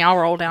push me. I'll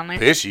roll down there.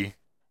 Fishy.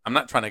 I'm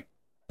not trying to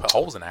put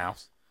holes in the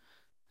house.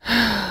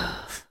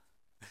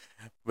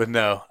 But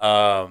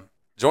no,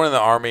 joining the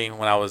Army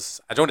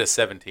I joined at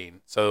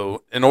 17.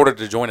 So in order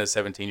to join at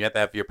 17, you have to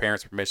have your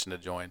parents' permission to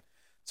join.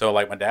 So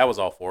like my dad was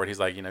all for it. He's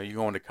like, you're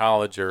going to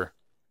college or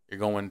you're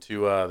going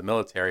to the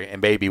military.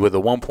 And baby, with a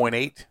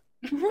 1.8,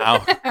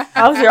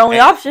 that was your only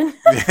option.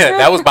 Yeah,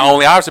 that was my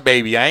only option,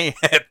 baby. I ain't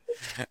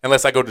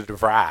unless I go to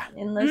DeVry.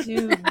 Unless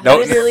you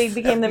literally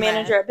became the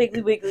manager at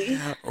Piggly Wiggly.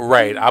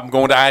 Right. I'm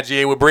going to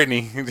IGA with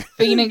Brittany.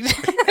 Phoenix.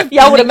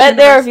 Y'all would have met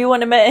there if you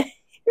wouldn't have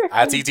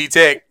met. ITT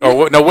Tech. Or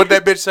what? No, what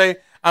did that bitch say?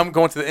 I'm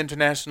going to the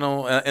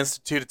International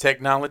Institute of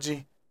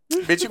Technology.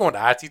 Bitch, you going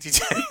to ITT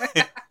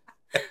Tech?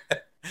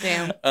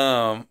 Damn.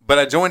 But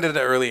I joined at an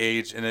early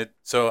age, and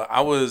so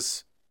I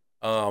was.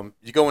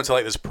 You go into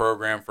like this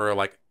program for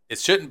like, it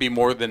shouldn't be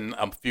more than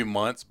a few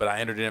months, but I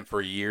entered in for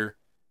a year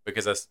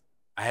because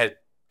I had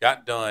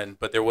got done,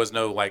 but there was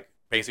no like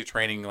basic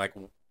training. Like,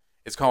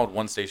 it's called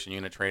one station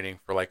unit training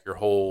for like your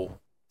whole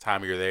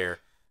time you're there.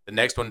 The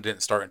next one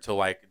didn't start until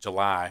like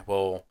July.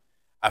 Well,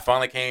 I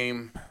finally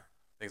came. I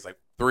think it's like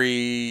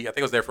 3. I think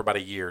I was there for about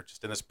a year,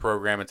 just in this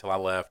program until I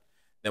left.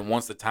 Then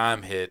once the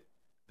time hit,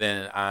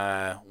 then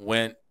I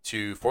went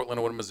to Fort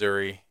Leonard Wood,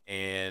 Missouri,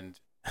 and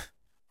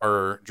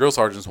our drill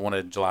sergeants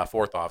wanted July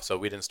 4th off, so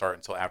we didn't start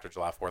until after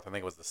July 4th. I think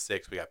it was the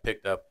 6th. We got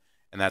picked up,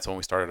 and that's when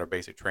we started our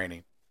basic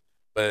training.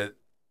 But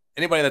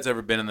anybody that's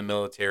ever been in the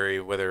military,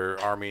 whether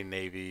Army,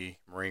 Navy,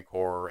 Marine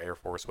Corps, Air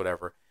Force,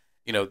 whatever,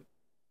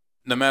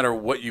 no matter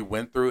what you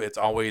went through, it's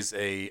always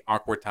a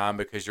awkward time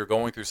because you're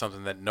going through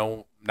something that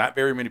not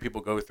very many people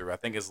go through. I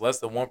think it's less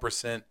than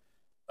 1%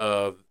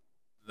 of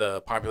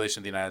the population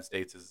of the United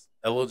States is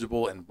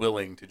eligible and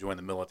willing to join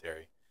the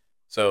military.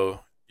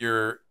 So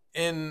you're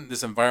in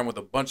this environment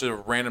with a bunch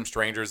of random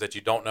strangers that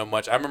you don't know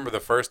much. I remember the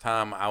first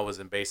time I was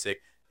in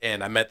basic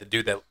and I met the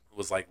dude that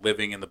was like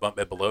living in the bunk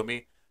bed below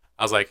me.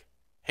 I was like,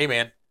 "Hey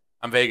man,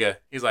 I'm Vega."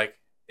 He's like,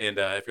 and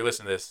if you're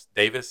listening to this,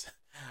 Davis,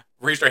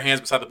 reached our hands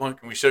beside the bunk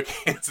and we shook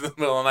hands in the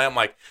middle of the night. I'm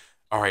like,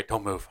 "All right,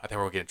 don't move. I think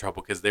we're gonna get in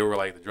trouble," because they were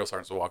like, the drill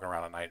sergeants were walking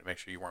around at night to make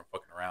sure you weren't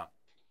fucking around.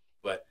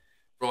 But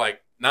for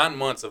like 9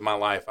 months of my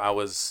life, I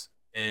was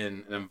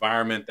in an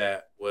environment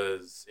that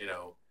was,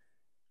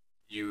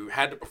 you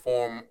had to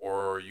perform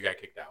or you got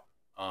kicked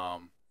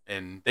out.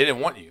 And they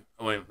didn't want you.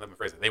 Let me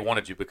phrase it. They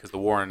wanted you because the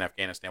war in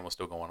Afghanistan was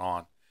still going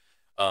on.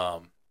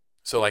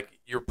 So like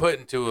you're put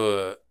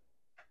into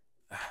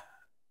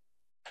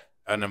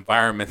an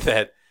environment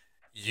that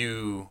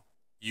you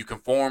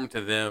conform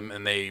to them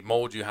and they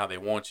mold you how they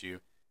want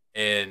you,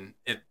 and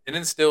it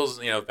instills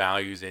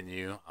values in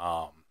you.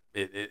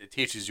 It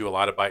teaches you a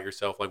lot about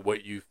yourself, like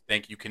what you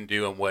think you can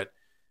do and what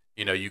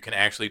you can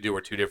actually do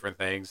are two different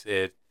things.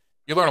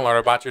 You learn a lot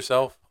about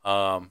yourself.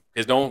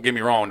 Because don't get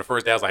me wrong, the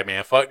first day I was like,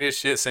 man, fuck this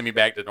shit. Send me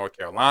back to North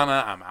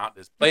Carolina. I'm out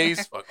this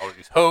place. Fuck all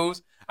these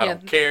hoes. I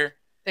don't care.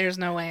 There's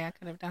no way I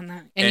could have done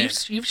that.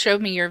 And you've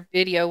showed me your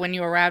video when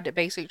you arrived at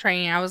basic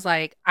training. I was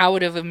like, I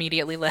would have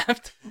immediately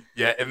left.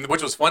 Yeah, and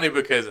which was funny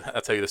because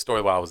I'll tell you the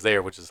story while I was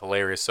there, which is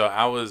hilarious. So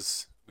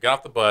we got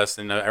off the bus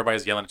and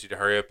everybody's yelling at you to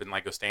hurry up and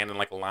like go stand in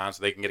like a line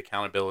so they can get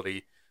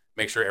accountability,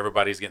 make sure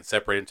everybody's getting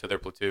separated into their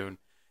platoon.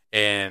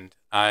 And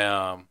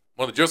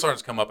one of the drill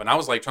sergeants come up and I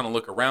was like trying to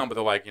look around, but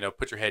they're like,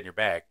 put your head in your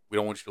bag. We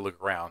don't want you to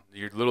look around.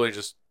 You literally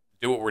just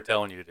do what we're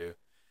telling you to do.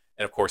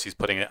 And of course I'm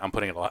putting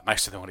it a lot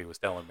nicer than what he was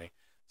telling me.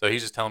 So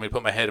he's just telling me to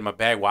put my head in my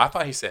bag. Well, I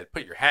thought he said,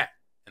 put your hat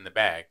in the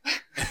bag.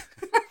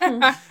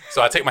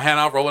 So I take my hat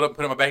off, roll it up,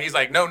 put it in my bag. He's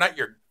like, no, not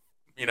your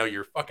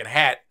fucking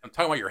hat. I'm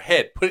talking about your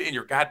head. Put it in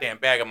your goddamn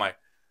bag. I'm like,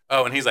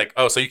 oh, and he's like,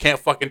 oh, so you can't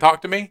fucking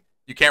talk to me?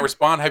 You can't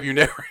respond? Have you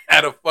never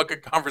had a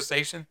fucking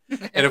conversation?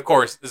 And of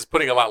course, this is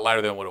putting it a lot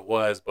lighter than what it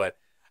was, but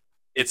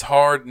it's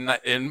hard.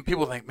 And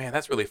people think, man,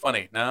 that's really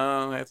funny.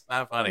 No, it's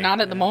not funny.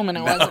 Not at the moment,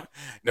 it wasn't.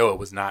 No, it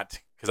was not.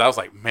 Because I was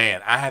like,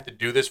 man, I had to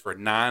do this for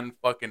 9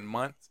 fucking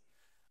months.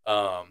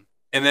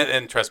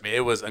 And trust me,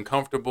 it was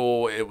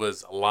uncomfortable. It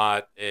was a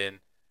lot. And,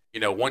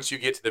 once you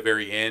get to the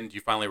very end,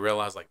 you finally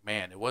realize, like,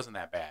 man, it wasn't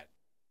that bad.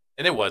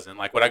 And it wasn't.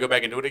 Like, would I go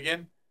back and do it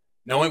again?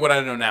 Knowing what I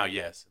know now,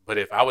 yes. But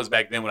if I was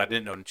back then when I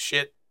didn't know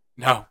shit,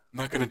 no, I'm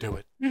not going to do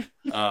it.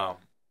 But,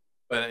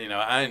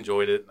 I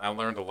enjoyed it. I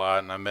learned a lot.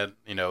 And I met,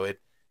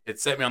 it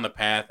set me on the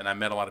path. And I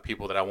met a lot of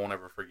people that I won't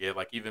ever forget.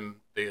 Like, even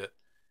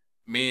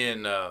me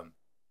and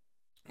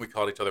we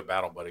called each other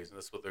battle buddies. And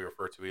that's what they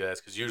refer to me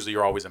as. Because usually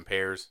you're always in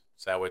pairs.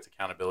 So that way it's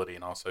accountability.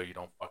 And also you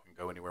don't fucking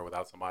go anywhere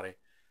without somebody.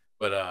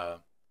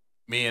 But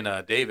me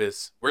and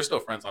Davis, we're still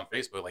friends on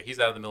Facebook. Like, he's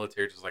out of the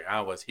military just like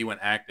I was. He went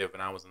active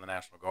and I was in the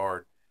National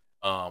Guard.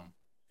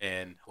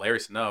 And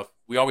hilarious enough,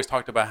 we always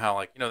talked about how,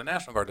 like, the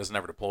National Guard doesn't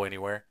ever deploy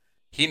anywhere.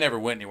 He never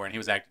went anywhere, and he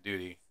was active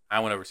duty. I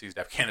went overseas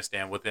to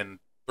Afghanistan within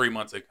 3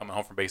 months of coming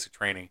home from basic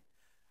training.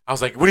 I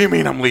was like, what do you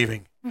mean I'm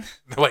leaving? They're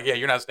like, yeah,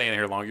 you're not staying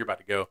here long. You're about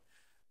to go.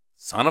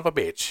 Son of a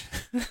bitch.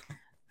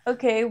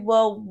 Okay,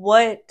 well,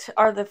 what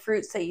are the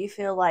fruits that you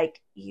feel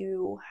like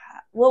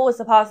what was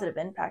the positive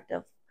impact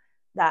of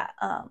that?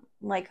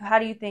 Like, how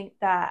do you think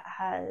that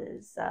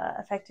has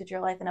affected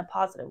your life in a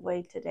positive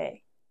way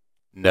today?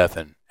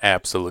 Nothing.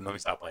 Absolutely. Let me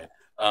stop playing.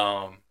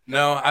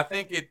 No, I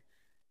think it.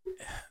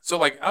 So,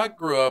 like, I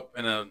grew up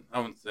in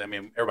I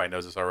mean, everybody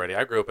knows this already.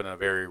 I grew up in a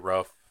very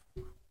rough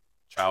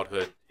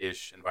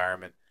childhood-ish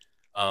environment.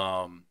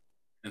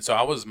 And so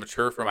I was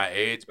mature for my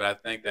age, but I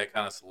think that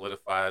kind of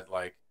solidified,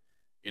 like,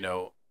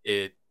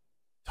 it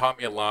taught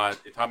me a lot.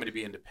 It taught me to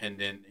be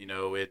independent.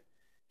 It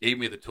gave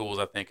me the tools,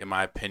 I think, in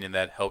my opinion,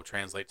 that helped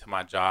translate to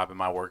my job and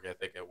my work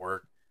ethic at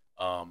work.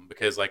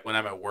 Because, like, when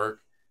I'm at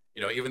work,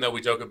 even though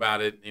we joke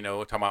about it, we're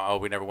talking about, oh,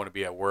 we never want to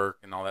be at work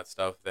and all that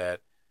stuff, that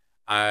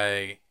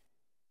I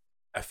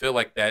feel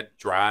like that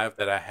drive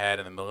that I had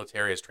in the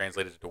military has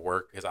translated to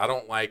work, because I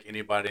don't like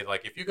anybody,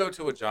 like, if you go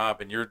to a job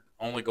and your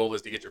only goal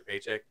is to get your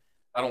paycheck,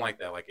 I don't like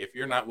that. Like, if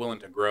you're not willing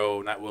to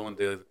grow, not willing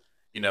to,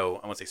 I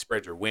want to say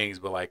spread your wings,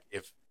 but, like,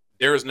 if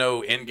there is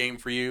no end game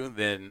for you,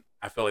 then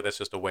I feel like that's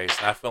just a waste.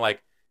 And I feel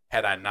like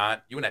had I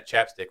not, you and that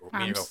chapstick, me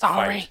and you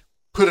fight,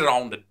 put it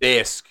on the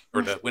desk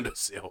or the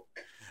windowsill.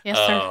 Yes,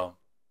 sir.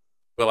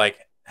 But, like,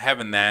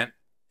 having that,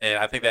 and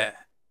I think that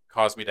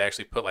caused me to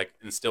actually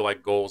instill,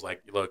 like, goals.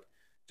 Like, look,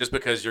 just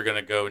because you're going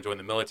to go and join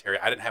the military,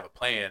 I didn't have a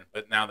plan.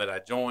 But now that I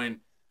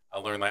joined, I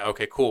learned, like,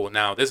 okay, cool.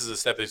 Now this is a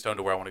stepping stone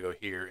to where I want to go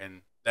here.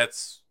 And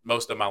that's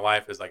most of my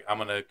life is, like, I'm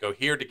going to go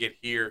here to get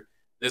here.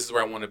 This is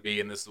where I want to be.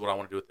 And this is what I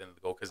want to do at the end of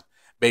the goal. Because,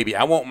 baby,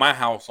 I want my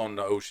house on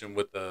the ocean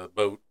with the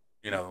boat.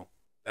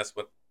 That's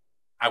what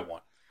I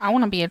want. I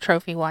want to be a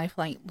trophy wife,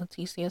 like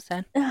Leticia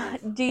said.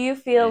 Do you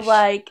feel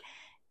like,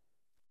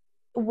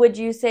 would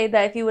you say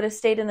that if you would have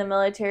stayed in the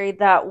military,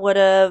 that would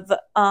have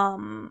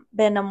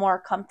been a more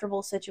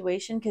comfortable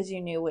situation because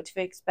you knew what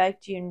to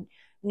expect, you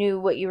knew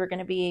what you were going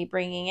to be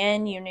bringing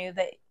in, you knew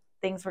that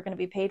things were going to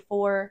be paid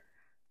for?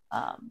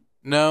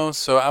 No,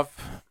 so I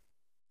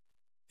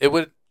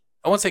wouldn't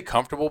say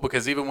comfortable,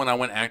 because even when I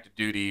went active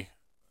duty,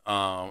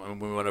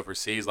 and we went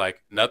overseas,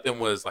 like, nothing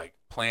was, like,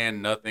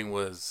 planned, nothing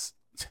was.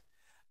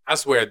 I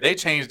swear they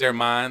changed their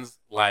minds,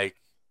 like,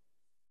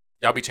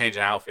 y'all be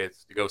changing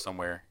outfits to go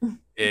somewhere.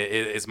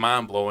 It's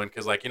mind blowing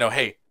because, like,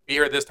 hey, be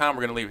here at this time.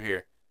 We're gonna leave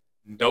here.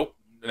 Nope.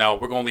 No,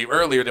 we're gonna leave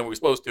earlier than we were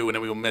supposed to, and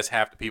then we will miss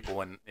half the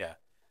people. And yeah,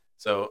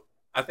 so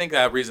I think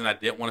that reason I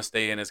didn't want to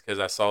stay in is because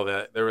I saw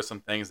that there were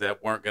some things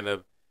that weren't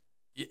gonna.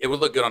 It would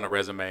look good on a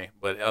resume,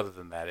 but other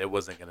than that, it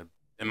wasn't gonna.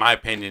 In my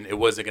opinion, it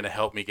wasn't gonna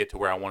help me get to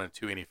where I wanted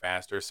to any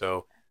faster.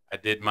 So I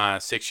did my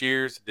 6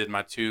 years. Did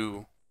my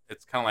 2.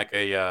 It's kind of like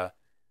a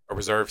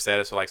reserve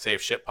status. So, like, say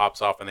if shit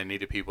pops off and they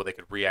needed people, they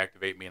could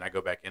reactivate me and I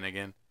go back in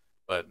again.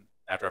 But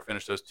after I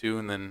finished those 2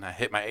 and then I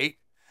hit my 8,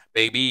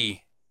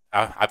 baby,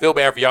 I feel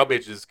bad for y'all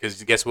bitches,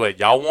 because guess what?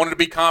 Y'all wanted to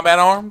be combat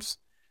arms.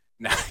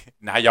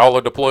 Now y'all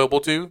are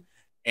deployable too.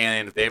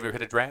 And if they ever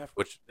hit a draft,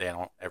 which they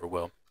don't ever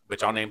will,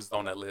 but y'all names is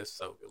on that list,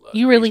 so good luck.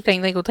 You really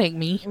think they will take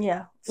me?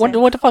 Yeah. What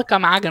the fuck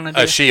am I gonna do?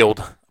 A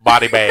shield,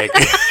 body bag.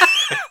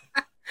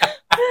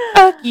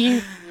 Fuck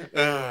you.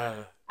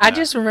 I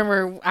just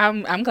remember,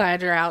 I'm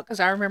glad you're out, because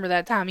I remember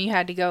that time you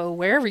had to go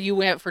wherever you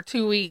went for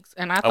 2 weeks,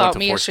 and I thought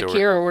me and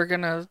Shakira were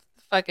going to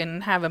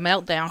fucking have a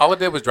meltdown. All I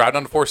did was drive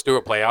down to Fort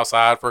Stewart, play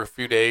outside for a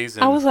few days.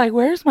 And I was like,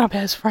 where's my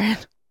best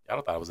friend?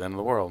 Y'all thought it was the end of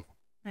the world.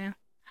 Yeah.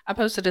 I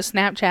posted a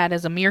Snapchat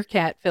as a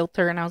meerkat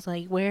filter, and I was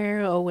like,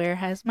 where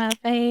has my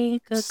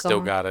fake gone? Still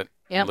got it.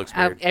 Yep. It looks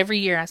weird. Every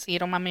year I see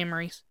it on my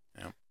memories.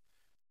 Yeah.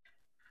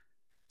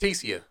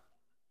 Ticia.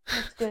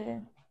 That's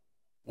good.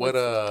 What,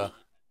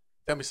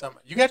 tell me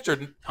something. You got your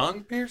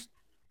tongue pierced?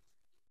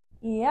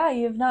 Yeah,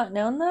 you've not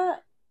known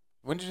that?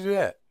 When did you do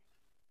that?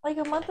 Like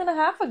a month and a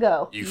half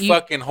ago. You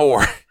fucking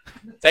whore.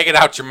 Take it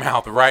out your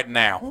mouth right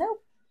now.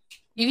 Nope.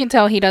 You can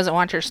tell he doesn't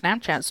watch your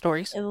Snapchat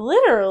stories.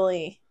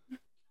 Literally. Piece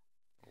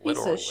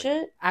Literally. of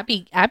shit. I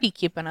be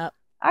keeping up.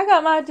 I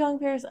got my tongue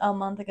pierced a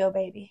month ago,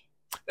 baby.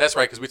 That's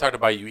right, because we talked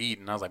about you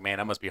eating. I was like, man,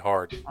 that must be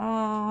hard.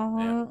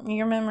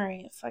 Your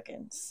memory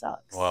fucking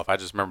sucks. Well, if I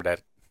just remember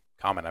that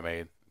comment I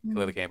made,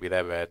 clearly can't be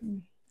that bad.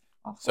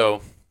 Awful.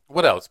 So,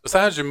 what else?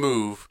 Besides your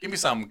move, give me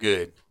something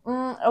good.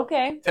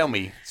 Okay. Tell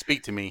me.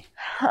 Speak to me.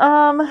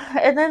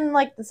 And then,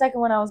 like, the second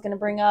one I was going to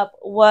bring up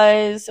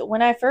was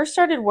when I first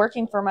started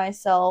working for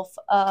myself,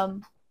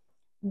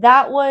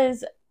 that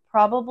was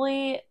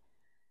probably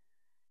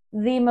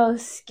the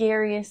most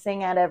scariest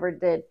thing I'd ever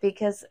did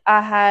because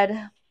I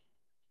had,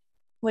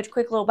 which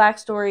quick little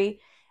backstory,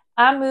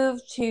 I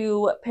moved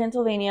to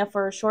Pennsylvania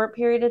for a short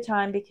period of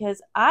time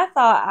because I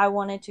thought I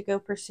wanted to go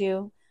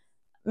pursue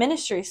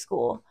ministry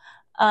school.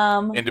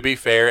 And to be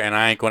fair, and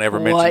I ain't going to ever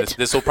mention this,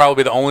 this will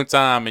probably be the only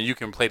time, and you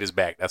can play this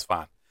back. That's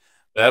fine.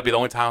 But that'll be the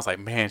only time I was like,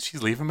 man,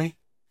 she's leaving me?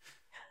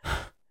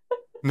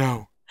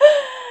 No.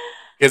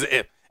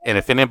 And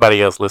if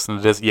anybody else listening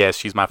to this, yes,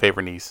 she's my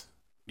favorite niece.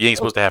 You ain't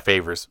supposed to have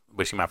favors,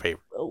 but she's my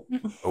favorite.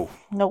 Oh.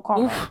 No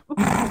comment.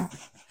 I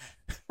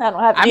don't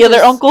have any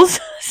other uncles.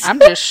 I'm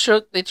just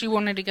shook that you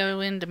wanted to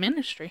go into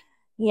ministry.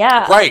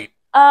 Yeah. Right.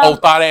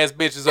 Old thought ass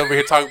bitches over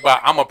here talking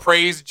about I'm gonna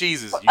praise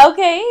Jesus.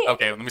 Okay.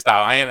 Okay, let me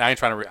stop. I ain't gonna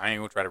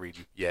try to read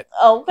you yet.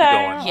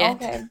 Okay.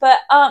 Okay. But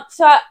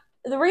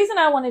the reason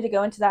I wanted to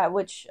go into that,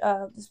 which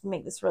just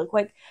make this really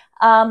quick,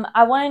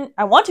 I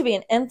want to be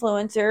an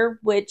influencer,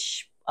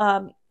 which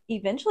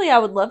eventually I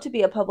would love to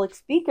be a public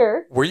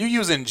speaker. Were you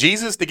using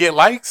Jesus to get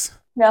likes?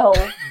 No.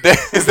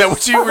 Is that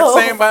what you were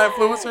saying by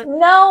influencer?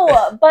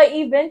 No, but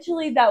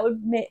eventually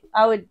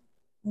I would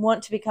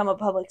want to become a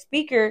public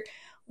speaker,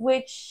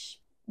 which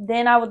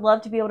then I would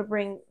love to be able to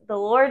bring the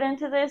Lord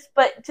into this,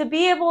 but to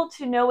be able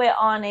to know it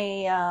on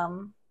a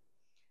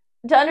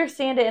to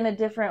understand it in a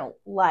different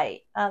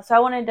light. So I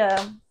wanted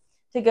to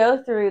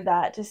go through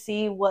that to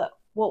see what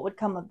would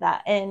come of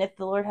that, and if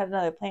the Lord had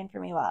another plan for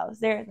me while I was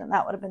there, then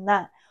that would have been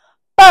that.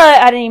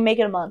 But I didn't even make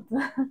it a month.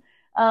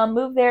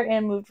 Moved there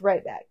and moved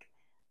right back.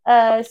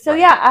 So right.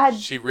 Yeah,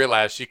 She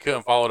realized she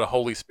couldn't follow the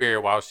Holy Spirit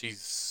while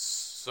she's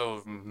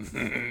so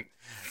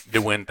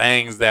doing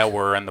things that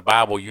were in the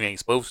Bible you ain't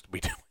supposed to be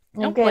doing.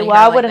 Okay, well,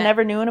 I would have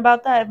never known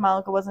about that if my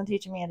uncle wasn't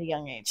teaching me at a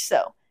young age.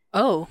 So.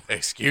 Oh.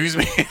 Excuse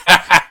me?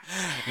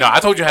 No, I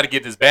told you how to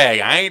get this bag.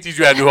 I ain't teach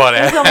you how to do all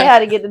that. He told me how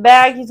to get the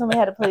bag. He told me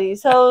how to play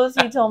these hose.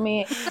 He told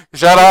me.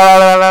 Shut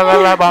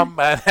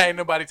up. Ain't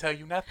nobody tell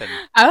you nothing.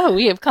 Oh,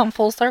 we have come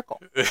full circle.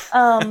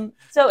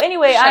 So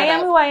anyway, I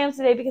am who I am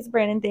today because of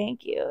Brandon.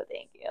 Thank you.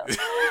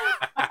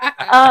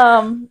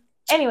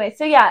 Anyway,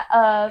 so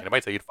yeah.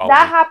 Anybody tell you to follow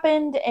that me?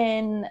 happened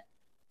in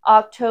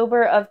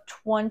October of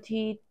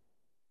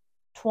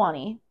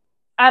 2020.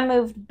 I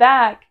moved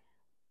back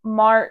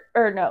I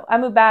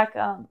moved back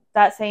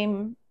that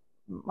same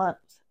month.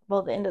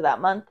 Well, the end of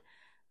that month.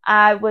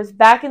 I was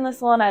back in the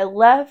salon. I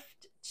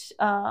left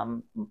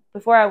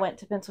before I went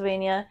to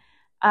Pennsylvania.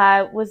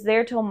 I was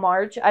there till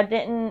March. I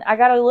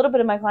got a little bit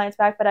of my clients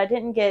back, but I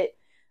didn't get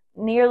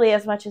nearly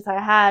as much as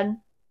I had.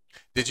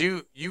 Did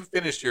you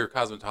finished your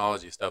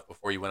cosmetology stuff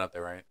before you went up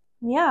there, right?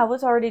 Yeah, I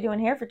was already doing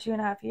hair for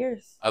 2.5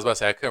 years. I was about to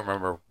say, I couldn't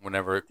remember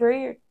whenever.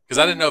 3 years. Because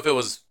I didn't know if it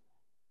was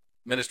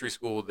ministry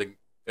school that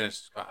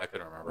finished. I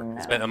couldn't remember. No.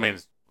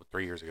 It's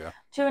 3 years ago.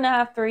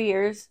 2.5, 3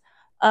 years.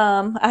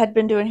 I had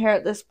been doing hair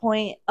at this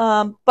point.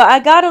 But I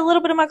got a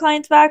little bit of my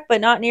clients back,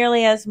 but not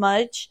nearly as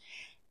much.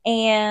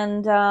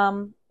 And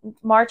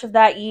March of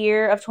that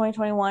year of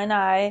 2021,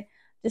 I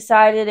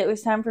decided it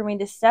was time for me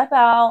to step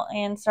out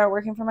and start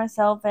working for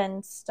myself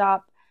and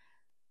stop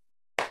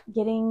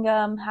getting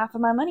half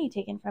of my money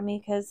taken from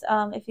me. Because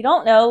if you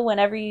don't know,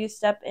 whenever you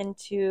step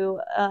into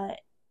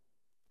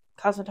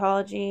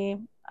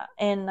cosmetology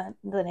in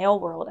the nail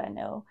world, I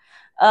know,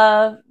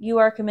 you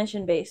are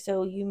commission based,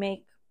 so you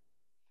make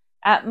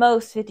at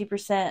most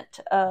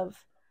 50%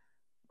 of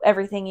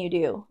everything you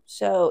do.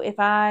 So if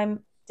I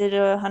did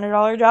a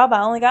 $100 job,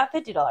 I only got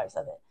 $50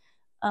 of it.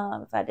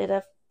 If I did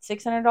a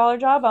 $600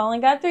 job, I only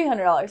got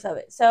 $300 of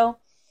it. So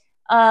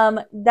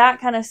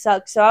that kind of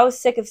sucked. So I was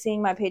sick of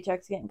seeing my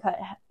paychecks getting cut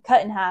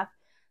in half.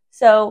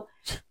 So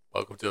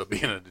welcome to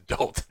being an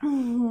adult.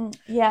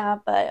 Yeah,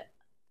 but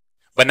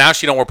now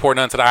she don't report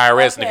none to the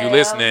IRS, okay, and if you're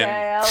listening,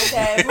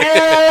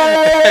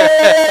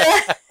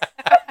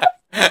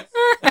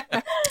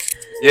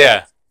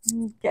 yeah.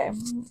 Okay,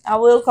 I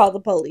will call the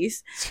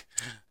police.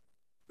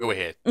 Go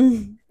ahead.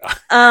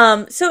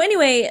 So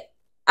anyway,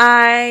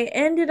 I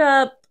ended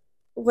up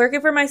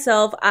working for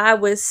myself. I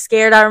was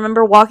scared. I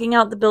remember walking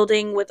out the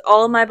building with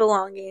all of my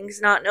belongings,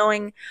 not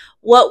knowing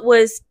what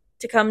was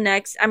to come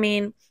next. I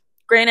mean,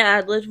 granted, I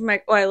lived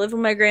with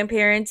my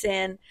grandparents,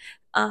 and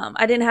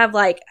I didn't have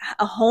like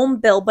a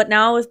home bill, but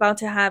now I was about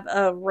to have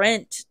a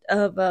rent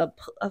of a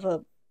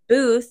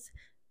booth,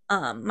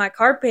 my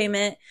car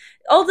payment,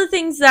 all the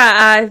things that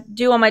I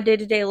do on my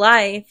day-to-day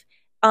life.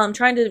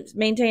 trying to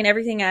maintain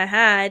everything I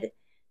had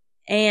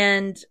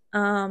and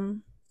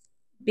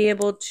be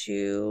able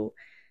to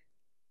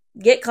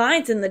get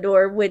clients in the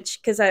door, which,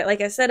 because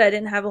like I said, I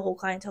didn't have a whole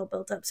clientele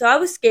built up. So I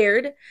was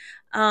scared.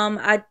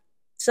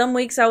 Some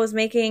weeks I was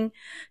making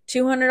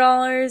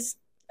 $200.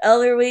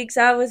 Other weeks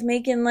I was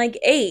making like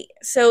 $8.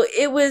 So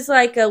it was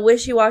like a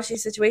wishy-washy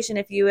situation.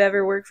 If you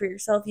ever work for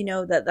yourself, you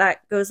know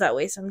that goes that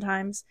way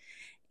sometimes.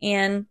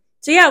 And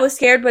so yeah, I was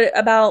scared, but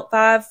about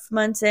 5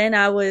 months in,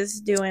 I was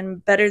doing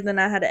better than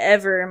I had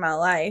ever in my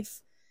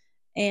life.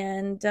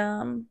 And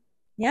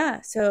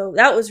yeah, so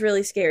that was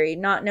really scary,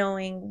 not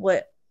knowing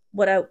what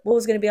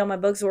was going to be on my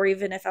books, or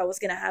even if I was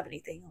going to have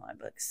anything on my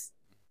books.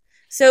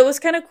 So it was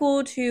kind of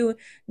cool to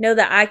know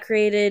that I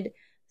created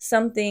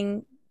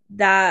something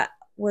that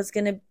was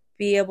going to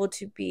be able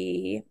to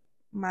be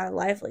my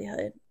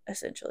livelihood,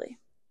 essentially.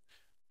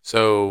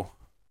 So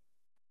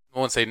I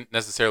won't say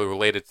necessarily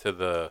related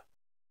to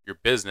your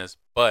business,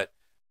 but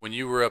when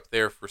you were up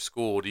there for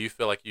school, do you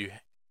feel like you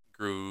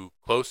grew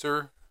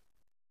closer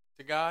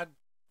to God?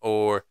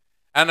 Or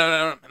I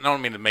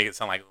don't mean to make it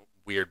sound like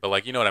weird, but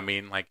like, you know what I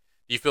mean? Like,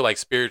 do you feel like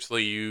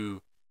spiritually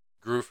you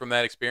grew from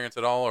that experience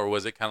at all, or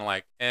was it kind of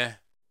like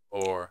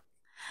or?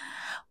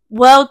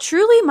 Well,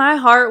 truly, my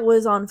heart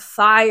was on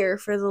fire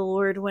for the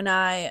Lord when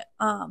I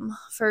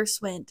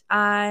first went.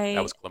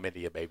 That was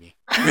chlamydia, baby.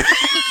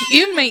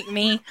 You make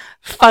me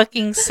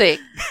fucking sick.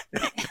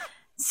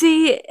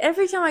 See,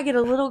 every time I get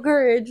a little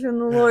courage from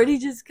the Lord, He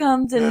just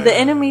comes and the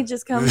enemy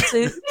just comes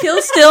to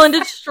kill, steal, and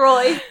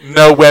destroy.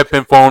 No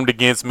weapon formed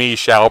against me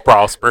shall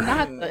prosper.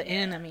 Not the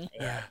enemy.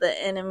 Yeah,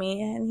 the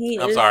enemy, and he.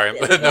 I'm sorry,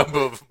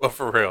 but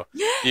for real.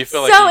 Do you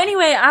feel so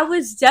anyway, I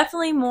was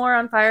definitely more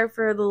on fire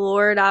for the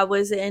Lord. I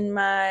was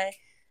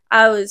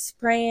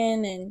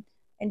praying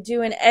and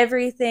doing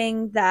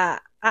everything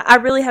that I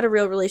really had a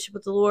real relationship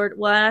with the Lord.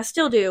 Well, I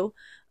still do.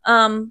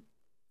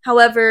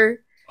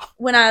 However,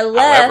 when I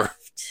left.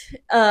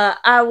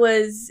 I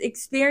was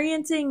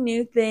experiencing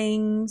new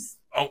things.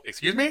 Oh,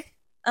 excuse me?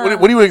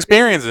 What are you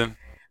experiencing?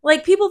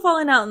 Like people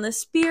falling out in the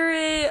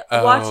spirit,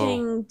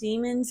 watching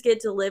demons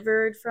get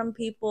delivered from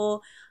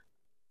people.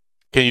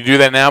 Can you do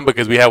that now?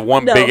 Because we have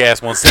one big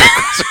ass one sitting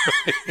across.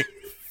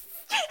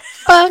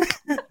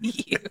 Fuck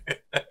you.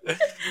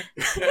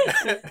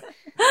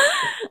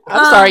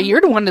 I'm sorry,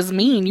 you're the one that's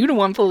mean. You're the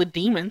one full of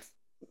demons.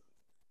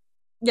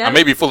 Yeah. I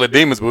may be full of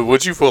demons, but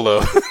what you full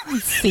of?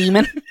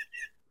 Semen.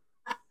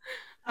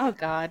 Oh,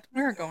 God.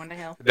 We're going to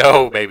hell.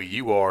 No, baby,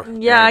 you are. Yeah,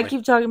 apparently. I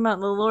keep talking about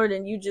the Lord,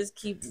 and you just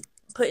keep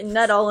putting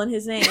nut all in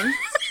His name.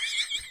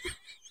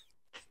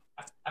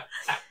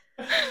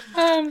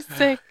 I'm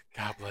sick.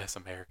 God bless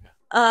America.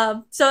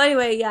 So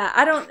anyway,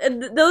 yeah,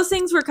 those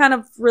things were kind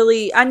of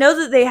really, I know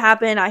that they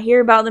happen. I hear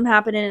about them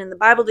happening. In the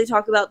Bible, they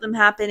talk about them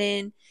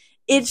happening.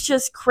 It's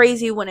just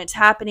crazy when it's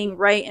happening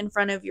right in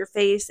front of your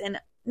face. And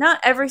not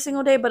every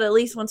single day, but at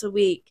least once a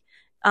week.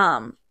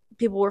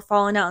 People were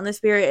falling out in the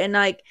spirit, and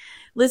like,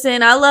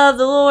 listen, I love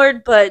the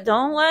Lord, but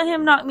don't let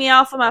Him knock me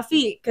off of my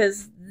feet,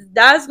 because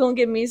that's gonna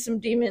give me some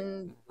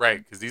demon. Right,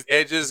 because these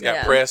edges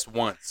got pressed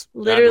once.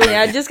 Literally,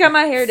 I just got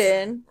my hair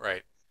done.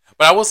 Right,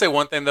 but I will say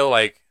one thing though,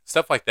 like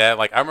stuff like that.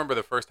 Like I remember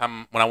the first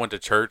time when I went to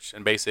church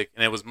in basic,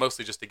 and it was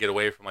mostly just to get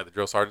away from like the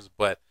drill sergeants.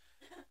 But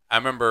I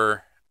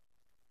remember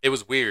it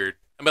was weird.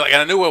 I mean, like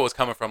I knew where it was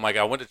coming from. Like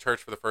I went to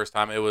church for the first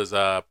time. It was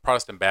a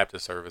Protestant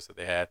Baptist service that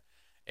they had,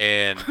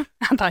 and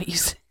I thought you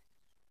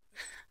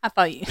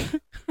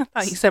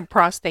said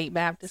prostate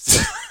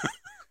Baptist.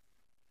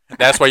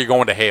 That's why you're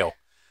going to hell.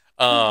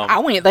 I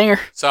went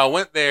there. So I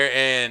went there,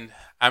 and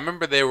I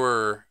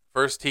remember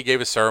first he gave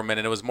a sermon,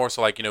 and it was more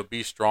so like,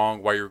 be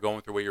strong while you're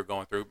going through what you're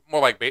going through. More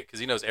like, because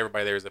he knows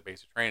everybody there is at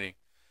basic training.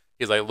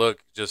 He's like,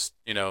 look, just,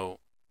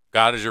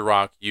 God is your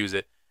rock, use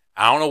it.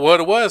 I don't know what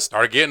it was.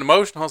 Started getting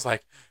emotional. I was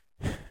like,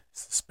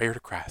 it's the Spirit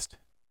of Christ.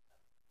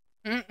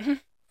 Mm-hmm.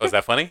 Was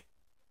that funny?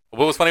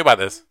 What was funny about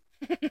this?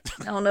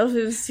 I don't know if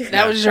it was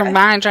that was your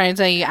mind trying to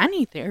tell you I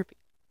need therapy.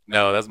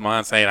 No, that's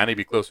mine saying I need to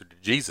be closer to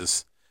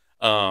Jesus.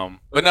 But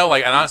no,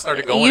 like, and I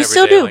started going. You every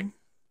still day, do. Like,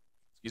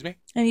 excuse me.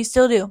 And you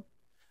still do.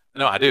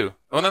 No, I do.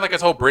 Well, then, like I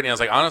told Brittany, I was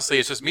like, honestly,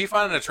 it's just me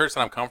finding a church that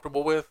I'm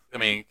comfortable with. I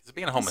mean, because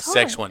being a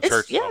homosexual in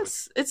church,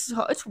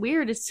 it's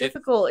weird. It's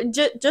difficult, and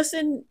just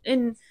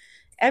in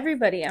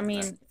everybody. I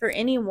mean, for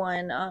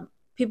anyone,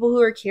 people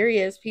who are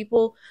curious,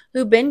 people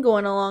who've been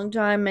going a long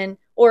time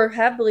or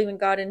have believed in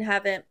God and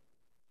haven't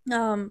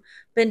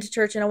been to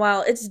church in a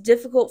while. It's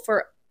difficult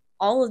for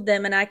all of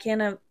them, and I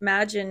can't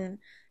imagine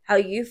how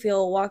you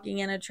feel walking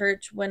in a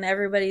church when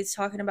everybody's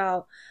talking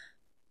about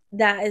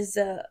that is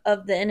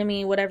of the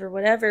enemy, whatever.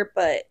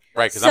 But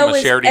right, because I'm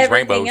gonna share these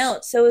rainbows.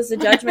 Else. So is the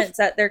judgments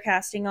that they're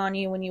casting on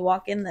you when you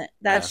walk in.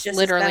 That's just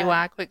literally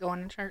why I quit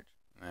going to church.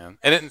 Yeah.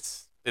 And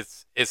it's.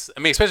 I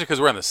mean, especially because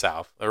we're in the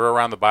South, we're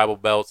around the Bible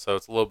Belt, so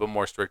it's a little bit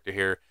more stricter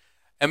here.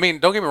 I mean,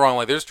 don't get me wrong.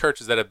 Like, there's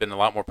churches that have been a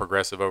lot more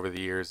progressive over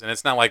the years, and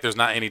it's not like there's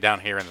not any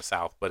down here in the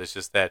South. But it's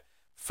just that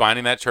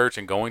finding that church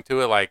and going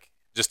to it, like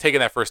just taking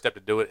that first step to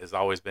do it, has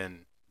always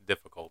been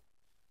difficult.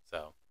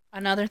 So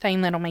another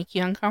thing that'll make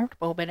you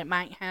uncomfortable, but it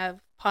might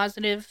have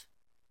positive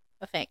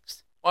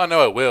effects. Well, I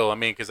know it will. I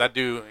mean, because I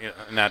do.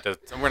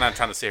 We're not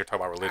trying to sit here and talk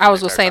about religion. I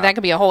was going to say, that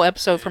could be a whole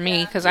episode for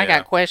me because I Yeah.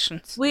 got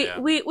questions. We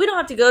don't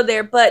have to go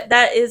there, but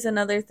that is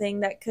another thing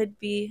that could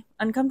be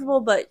uncomfortable,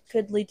 but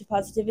could lead to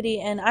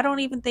positivity. And I don't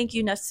even think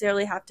you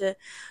necessarily have to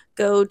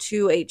go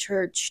to a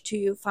church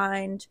to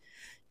find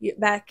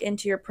back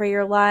into your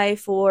prayer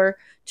life or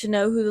to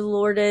know who the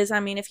Lord is. I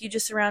mean, if you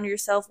just surround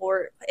yourself,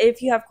 or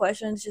if you have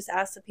questions, just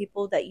ask the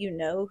people that you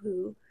know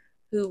who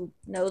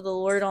know the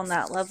Lord on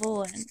that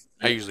level. And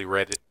I usually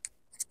read it.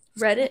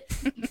 Reddit.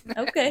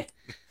 Okay,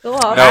 go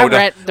off. No,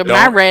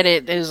 my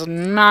Reddit is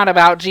not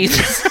about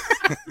Jesus.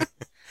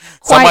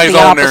 Somebody's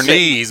on their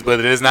knees, but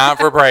it is not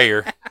for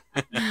prayer.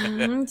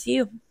 It's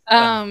you.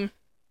 But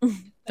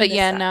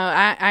yeah, no,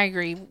 I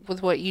agree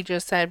with what you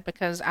just said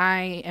because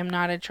I am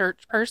not a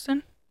church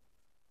person.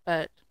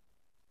 But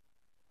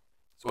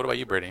so, what about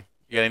you, Brittany?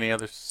 You got any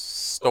other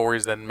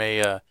stories that may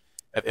have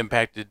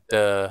impacted,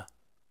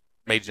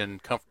 made you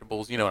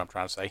uncomfortable? You know what I'm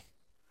trying to say.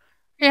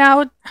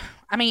 Yeah,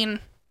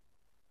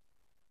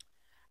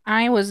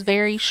 I was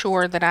very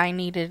sure that I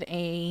needed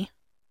a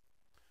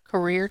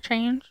career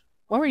change.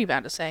 What were you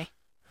about to say?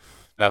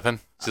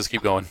 Nothing. Just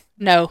keep going.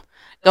 No.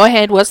 Go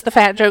ahead. What's the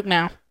fat joke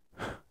now?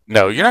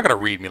 No, you're not going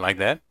to read me like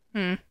that.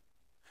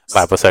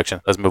 Bible section.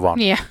 Let's move on.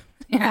 Yeah,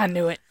 I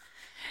knew it.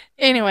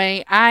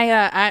 Anyway,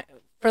 I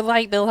for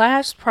like the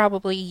last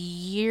probably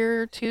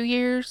 2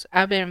 years,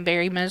 I've been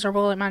very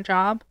miserable at my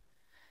job.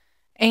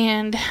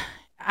 And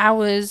I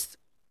was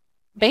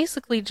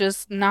basically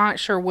just not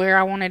sure where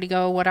I wanted to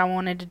go, what I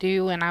wanted to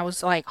do, and I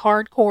was like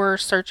hardcore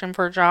searching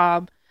for a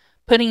job,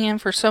 putting in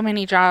for so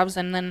many jobs,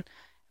 and then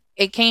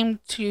it came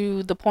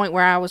to the point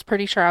where I was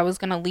pretty sure I was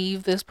going to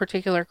leave this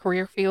particular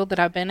career field that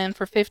I've been in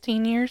for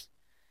 15 years.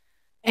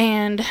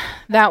 And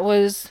that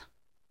was,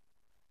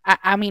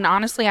 I mean,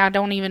 honestly, I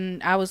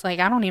was like,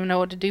 I don't even know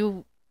what to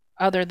do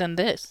other than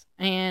this.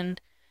 And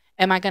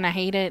am I going to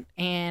hate it?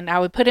 And I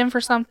would put in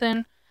for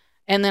something,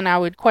 and then I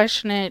would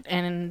question it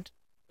and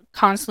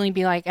constantly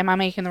be like, am I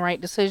making the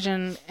right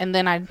decision? And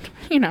then I'd,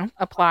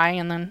 apply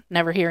and then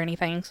never hear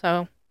anything.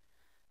 So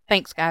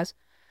thanks, guys.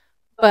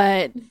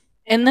 But,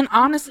 and then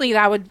honestly,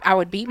 I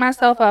would beat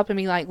myself up and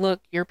be like,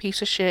 look, you're a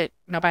piece of shit.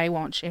 Nobody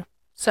wants you.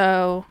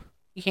 So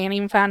you can't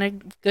even find a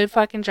good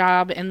fucking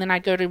job. And then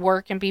I'd go to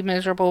work and be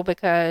miserable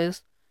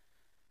because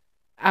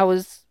I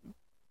was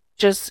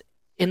just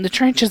in the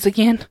trenches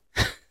again.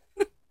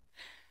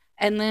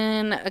 And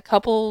then a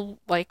couple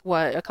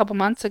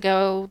months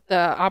ago, the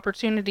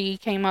opportunity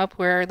came up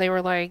where they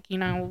were like,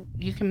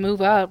 you can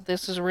move up.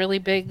 This is a really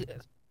big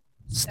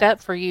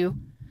step for you.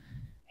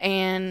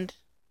 And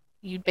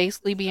you'd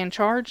basically be in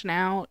charge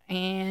now,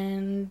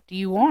 and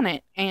you want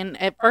it.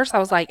 And at first I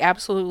was like,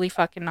 absolutely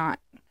fucking not.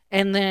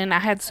 And then I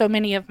had so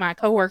many of my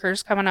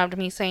coworkers coming up to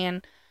me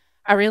saying,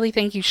 I really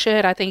think you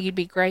should. I think you'd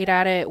be great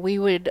at it. We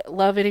would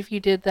love it if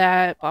you did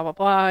that, blah, blah,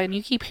 blah. And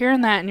you keep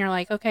hearing that, and you're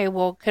like, okay,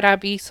 well, could I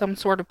be some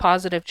sort of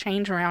positive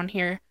change around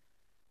here?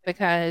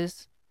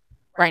 Because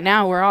right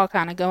now we're all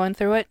kind of going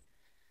through it.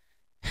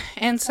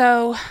 And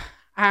so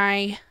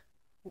I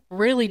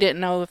really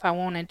didn't know if I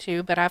wanted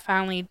to, but I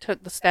finally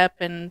took the step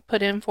and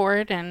put in for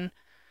it, and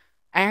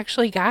I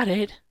actually got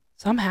it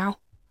somehow.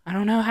 I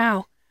don't know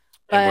how.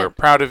 And we're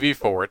proud of you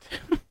for it.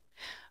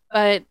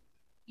 But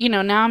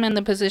now I'm in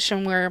the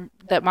position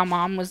that my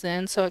mom was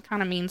in, so it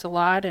kind of means a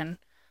lot, and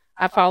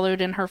I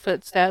followed in her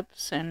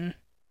footsteps, and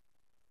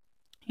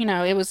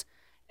it was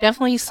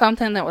definitely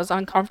something that was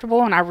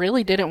uncomfortable, and I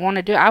really didn't want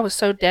to do it. I was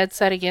so dead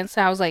set against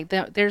it. I was like,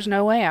 there's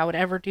no way I would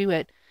ever do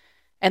it.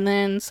 And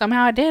then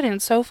somehow I did,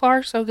 and so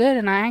far so good.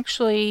 And I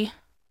actually,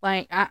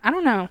 I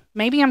don't know,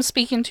 maybe I'm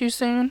speaking too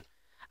soon.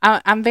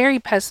 I'm very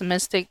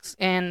pessimistic,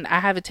 and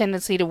I have a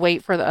tendency to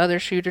wait for the other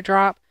shoe to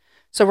drop.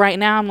 So right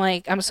now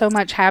I'm so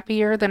much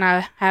happier than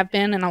I have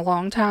been in a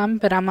long time,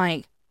 but I'm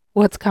like,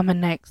 what's coming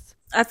next?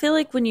 I feel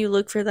like when you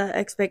look for that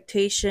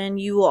expectation,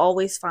 you will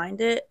always find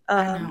it.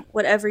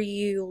 Whatever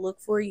you look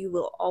for, you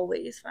will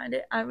always find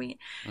it. I mean,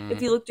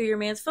 if you look through your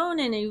man's phone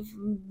and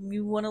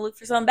you want to look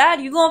for something bad,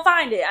 you're going to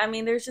find it. I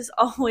mean, there's just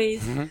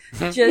always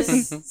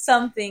just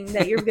something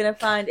that you're going to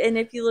find. And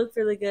if you look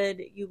for the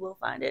good, you will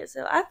find it.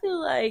 So I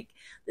feel like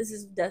this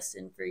is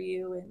destined for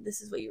you, and this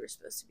is what you were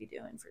supposed to be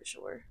doing for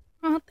sure.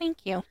 Oh,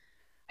 thank you.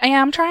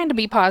 Yeah, I'm trying to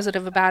be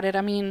positive about it. I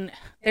mean,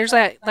 there's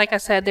that, like I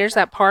said, there's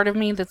that part of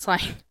me that's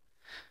like,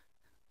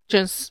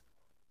 just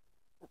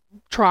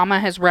trauma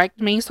has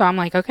wrecked me, so I'm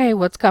like, okay,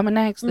 what's coming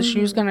next? The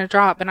shoe's gonna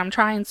drop. And I'm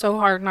trying so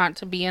hard not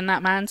to be in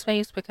that mind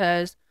space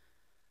because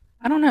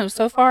I don't know,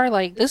 so far,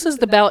 this is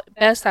the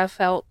best I've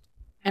felt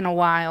in a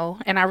while.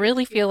 And I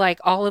really feel like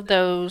all of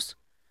those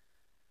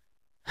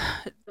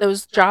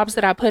jobs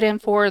that I put in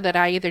for that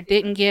I either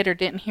didn't get or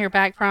didn't hear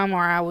back from,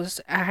 or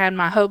I had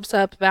my hopes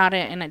up about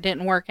it and it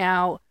didn't work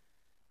out,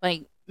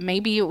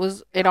 maybe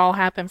it all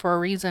happened for a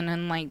reason,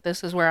 and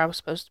this is where I was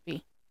supposed to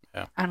be.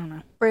 Yeah. I don't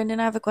know.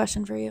 Brandon, I have a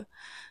question for you.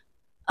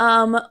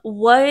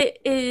 What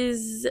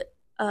is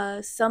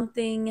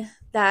something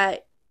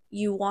that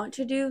you want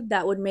to do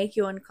that would make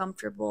you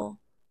uncomfortable,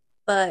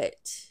 but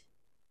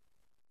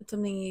it's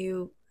something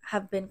you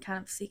have been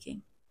kind of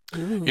seeking?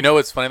 Ooh. You know,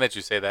 it's funny that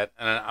you say that.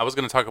 And I was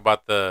going to talk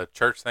about the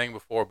church thing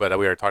before, but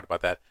we already talked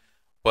about that.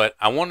 But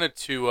I wanted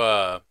to,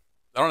 I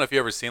don't know if you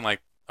ever seen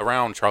like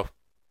around Charles.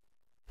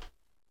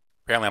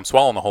 Apparently, I'm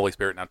swallowing the Holy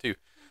Spirit now too.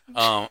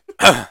 Um,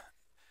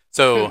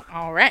 so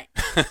All right.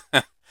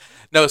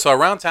 no, so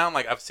around town,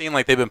 like I've seen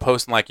like they've been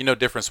posting like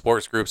different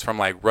sports groups from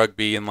like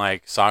rugby and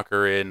like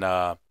soccer and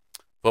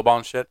football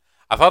and shit.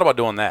 I thought about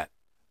doing that,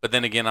 but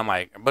then again, I'm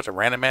like a bunch of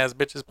random ass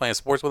bitches playing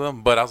sports with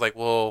them. But I was like,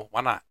 well,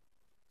 why not?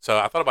 So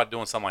I thought about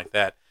doing something like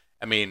that.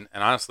 I mean,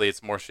 and honestly,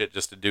 it's more shit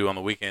just to do on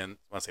the weekend.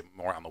 I want to say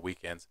more on the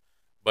weekends,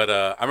 but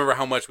I remember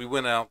how much we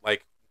went out.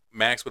 Like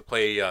Max would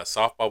play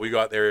softball. We go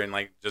out there and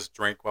like just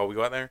drink while we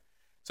go out there.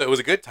 So it was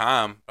a good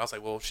time. But I was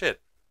like, well, shit.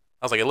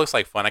 I was like, it looks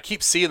like fun. I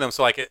keep seeing them,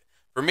 so like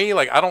for me,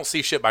 like I don't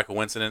see shit by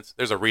coincidence.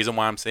 There's a reason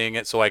why I'm seeing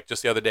it. So like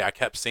just the other day, I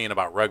kept seeing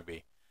about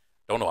rugby.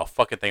 Don't know a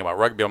fucking thing about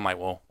rugby. I'm like,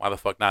 well, why the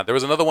fuck not? There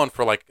was another one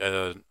for like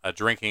a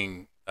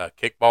drinking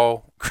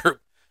kickball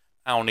group.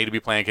 I don't need to be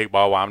playing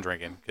kickball while I'm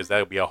drinking because that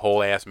would be a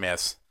whole ass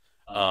mess.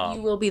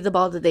 You will be the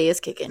ball the day is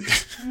kicking.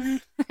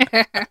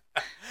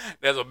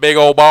 That's a big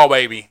old ball,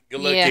 baby.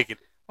 Good luck kicking.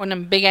 One of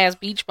them big ass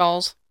beach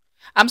balls.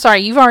 I'm sorry,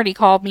 you've already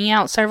called me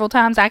out several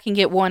times. I can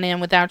get one in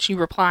without you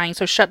replying,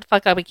 so shut the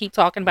fuck up and keep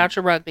talking about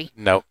your rugby.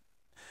 Nope.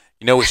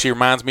 You know what she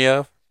reminds me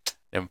of?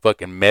 Them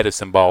fucking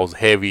medicine balls,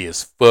 heavy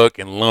as fuck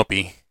and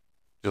lumpy.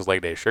 Just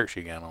like that shirt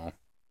she got on.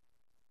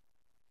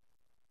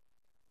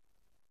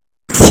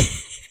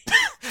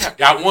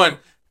 Got one.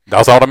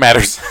 That's all that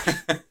matters.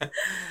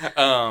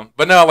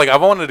 But no, like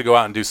I've wanted to go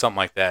out and do something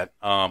like that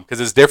because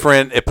it's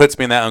different. It puts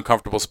me in that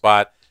uncomfortable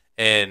spot,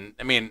 and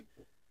I mean,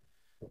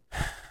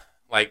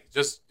 like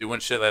just doing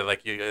shit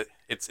like you,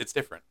 it's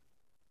different.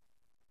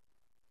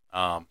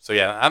 So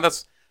yeah, and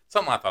that's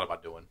something I thought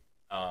about doing.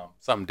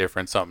 Something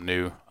different, something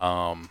new.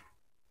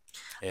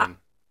 And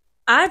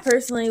I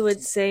personally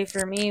would say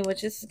for me,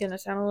 which this is going to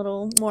sound a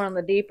little more on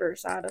the deeper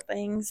side of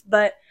things,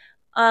 but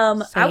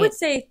I would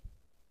say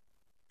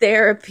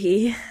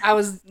therapy.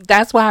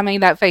 That's why I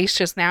made that face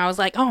just now. I was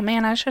like, oh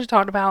man, I should have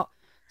talked about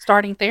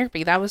starting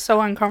therapy. That was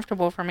so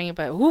uncomfortable for me,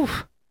 but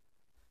oof.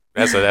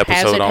 That's an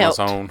episode on its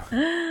own.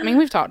 I mean,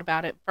 we've talked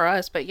about it for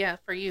us, but yeah,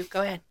 for you,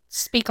 go ahead.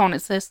 Speak on it,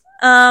 sis.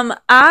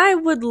 I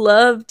would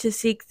love to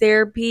seek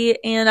therapy,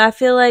 and I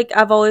feel like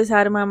I've always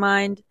had in my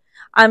mind.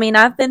 I mean,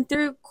 I've been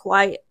through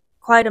quite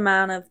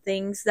amount of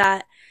things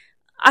that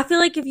I feel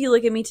like if you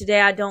look at me today,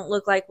 I don't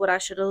look like what I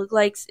should have looked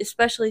like,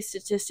 especially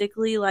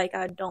statistically. Like,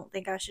 I don't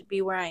think I should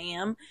be where I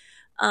am.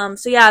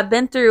 So yeah, I've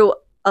been through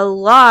a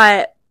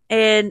lot,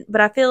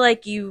 but I feel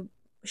like you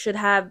should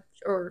have,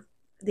 or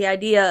the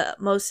idea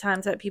most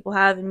times that people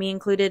have, and me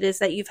included, is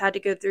that you've had to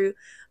go through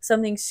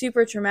something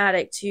super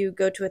traumatic to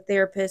go to a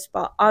therapist.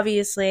 But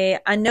obviously,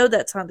 I know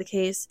that's not the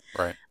case.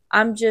 Right.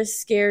 I'm just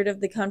scared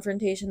of the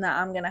confrontation that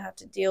I'm going to have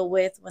to deal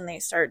with when they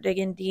start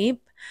digging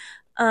deep.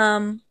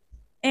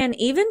 And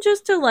even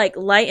just to like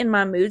lighten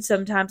my mood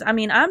sometimes. I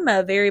mean, I'm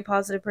a very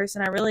positive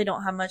person. I really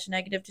don't have much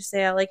negative to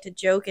say. I like to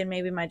joke, and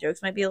maybe my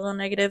jokes might be a little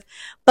negative.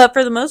 But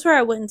for the most part,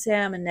 I wouldn't say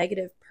I'm a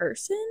negative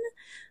person.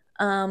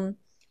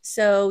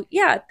 So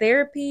yeah,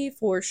 therapy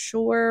for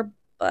sure,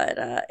 but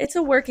it's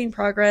a work in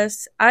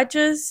progress. I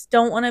just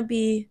don't want to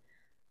be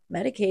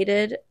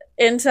medicated,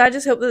 and so I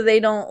just hope that they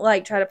don't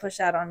like try to push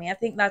that on me. I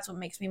think that's what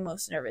makes me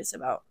most nervous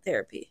about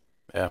therapy.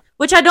 Yeah.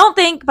 Which I don't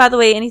think, by the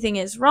way, anything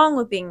is wrong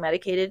with being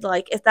medicated.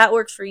 Like, if that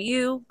works for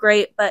you,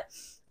 great. But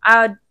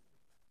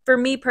for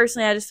me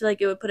personally, I just feel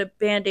like it would put a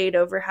Band-Aid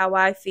over how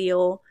I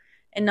feel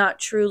and not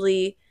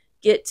truly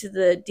get to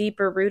the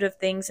deeper root of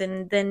things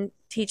and then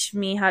teach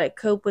me how to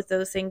cope with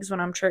those things when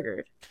I'm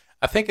triggered.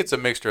 I think it's a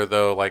mixture,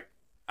 though. Like,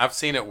 I've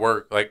seen it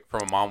work, like,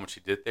 from a mom when she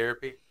did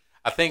therapy.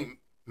 I think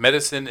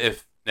medicine,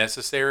 if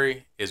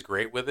necessary, is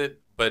great with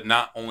it, but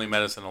not only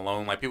medicine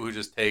alone. Like, people who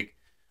just take,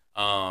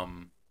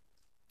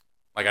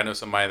 like, I know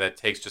somebody that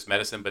takes just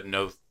medicine, but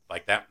no,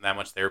 like, that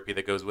much therapy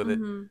that goes with it.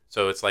 Mm-hmm.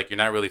 So it's like you're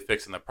not really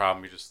fixing the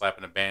problem. You're just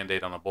slapping a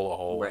Band-Aid on a bullet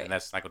hole, Right. and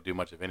that's not going to do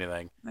much of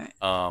anything. Right.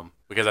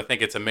 Because I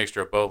think it's a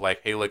mixture of both.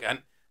 Like, hey, look,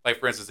 like,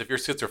 for instance, if you're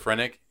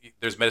schizophrenic,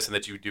 there's medicine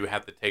that you do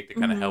have to take to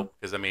kind of help.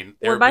 Because, I mean,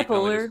 Or therapy can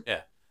only bipolar.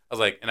 I was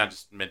like, and I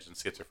just mentioned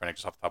schizophrenic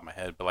just off the top of my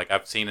head, but, like,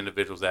 I've seen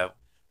individuals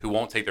who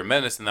won't take their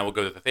medicine that will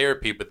go to the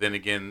therapy, but then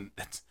again,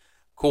 that's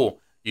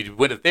cool. You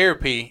went to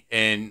therapy,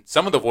 and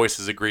some of the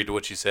voices agreed to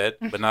what you said,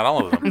 but not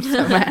all of them.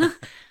 So bad.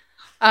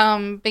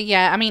 But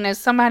yeah, I mean, as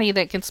somebody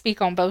that can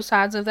speak on both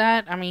sides of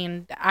that, I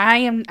mean,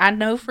 I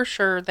know for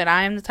sure that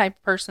I am the type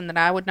of person that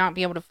I would not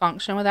be able to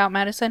function without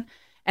medicine.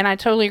 And I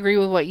totally agree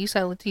with what you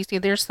said,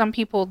 Leticia. There's some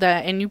people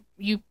that, and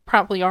you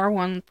probably are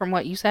one from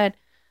what you said,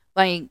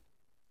 like,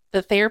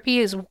 the therapy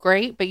is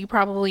great, but you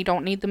probably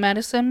don't need the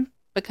medicine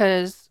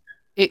because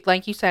it,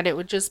 like you said, it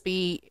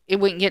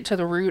wouldn't get to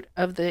the root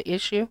of the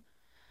issue.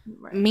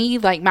 Right. Me,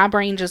 like, my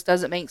brain just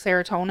doesn't make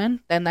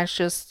serotonin, then that's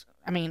just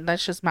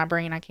my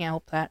brain. I can't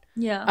help that.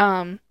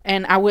 Yeah.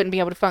 And I wouldn't be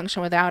able to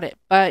function without it.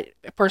 But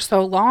for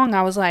so long,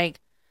 I was like,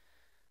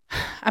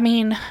 I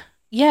mean,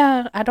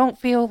 yeah, I don't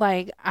feel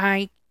like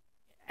I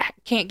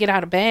can't get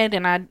out of bed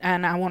and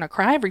I want to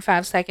cry every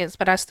 5 seconds,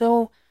 but I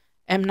still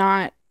am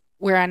not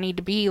where I need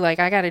to be. Like,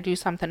 I got to do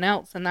something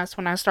else. And that's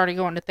when I started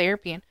going to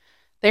therapy. And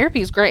therapy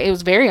is great. It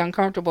was very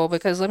uncomfortable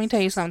because let me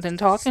tell you something.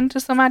 Talking to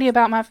somebody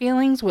about my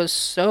feelings was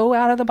so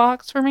out of the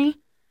box for me.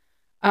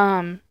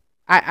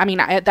 I mean,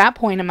 at that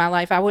point in my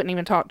life, I wouldn't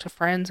even talk to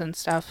friends and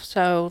stuff.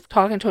 So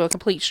talking to a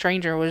complete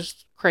stranger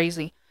was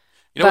crazy.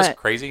 You know what's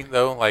crazy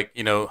though? Like,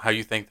 you know how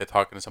you think that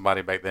talking to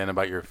somebody back then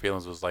about your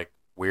feelings was like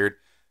weird.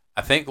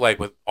 I think like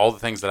with all the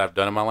things that I've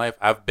done in my life,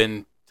 I've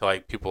been to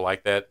like people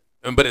like that,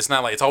 but it's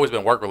not like it's always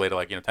been work related.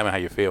 Like, you know, tell me how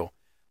you feel.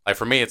 Like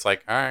for me, it's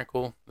like, all right,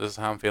 cool. This is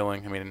how I'm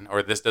feeling. I mean,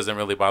 or this doesn't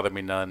really bother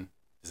me none.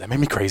 Does that make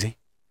me crazy?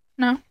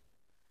 No.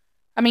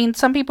 I mean,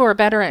 some people are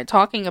better at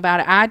talking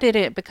about it. I did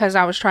it because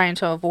I was trying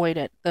to avoid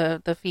it,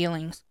 the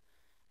feelings.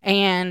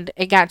 And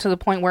it got to the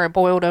point where it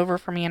boiled over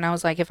for me, and I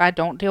was like, if I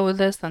don't deal with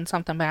this, then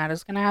something bad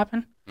is going to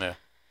happen. Yeah.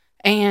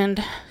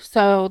 And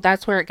so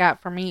that's where it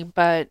got for me.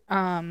 But,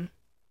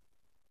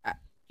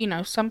 you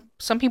know,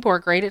 some people are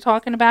great at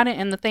talking about it.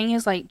 And the thing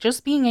is, like,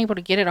 just being able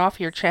to get it off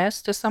your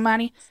chest to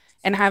somebody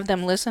and have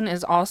them listen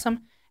is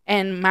awesome.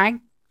 And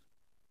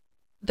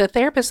the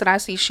therapist that I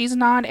see, she's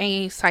not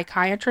a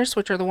psychiatrist,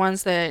 which are the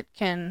ones that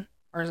can,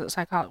 or is it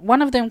psychologist?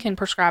 One of them can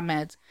prescribe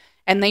meds,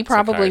 and they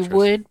probably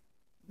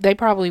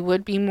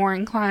would be more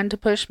inclined to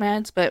push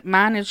meds, but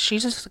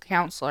she's just a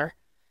counselor,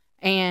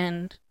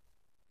 and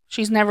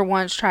she's never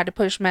once tried to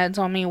push meds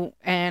on me,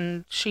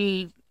 and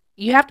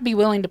you have to be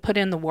willing to put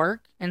in the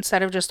work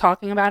instead of just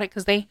talking about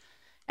it,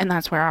 and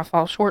that's where I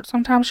fall short.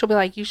 Sometimes she'll be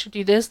like, you should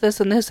do this, this,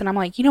 and this, and I'm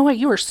like, you know what,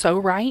 you are so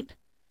right.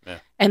 Yeah.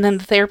 And then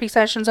the therapy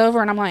session's over,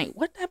 and I'm like,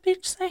 what that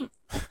bitch say?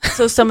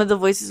 So some of the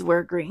voices were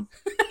agreeing.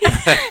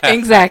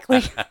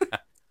 Exactly.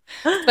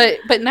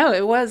 But no,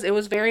 it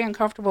was very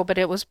uncomfortable, but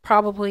it was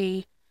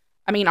probably,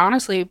 I mean,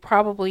 honestly,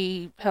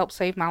 probably helped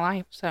save my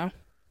life. So,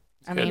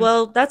 I mean,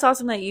 well, that's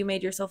awesome that you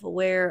made yourself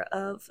aware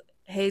of,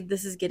 hey,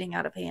 this is getting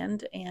out of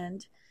hand,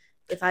 and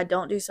if I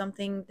don't do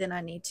something, then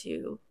I need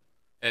to.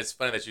 And it's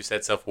funny that you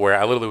said self-aware.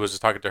 I literally was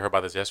just talking to her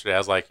about this yesterday. I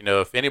was like, you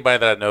know, if anybody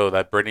that I know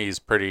that Brittany's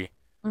pretty,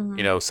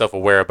 you know,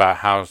 self-aware about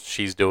how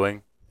she's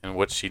doing and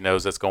what she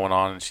knows that's going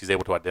on, and she's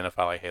able to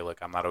identify like, hey, look,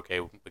 I'm not okay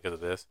because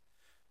of this.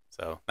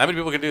 So not many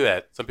people can do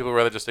that. Some people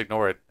rather just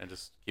ignore it and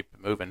just keep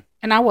it moving.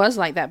 And I was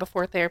like that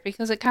before therapy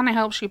because it kind of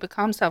helps you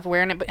become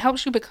self-aware, and it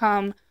helps you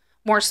become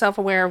more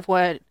self-aware of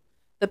what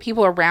the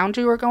people around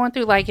you are going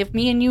through. Like if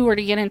me and you were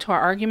to get into an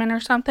argument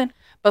or something,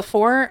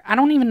 before, I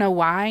don't even know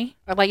why.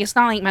 Like it's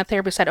not like my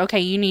therapist said,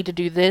 okay, you need to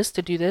do this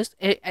to do this.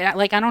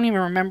 Like I don't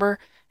even remember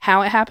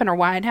how it happened or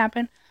why it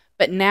happened.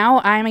 But now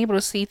I'm able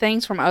to see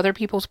things from other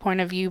people's point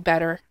of view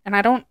better. And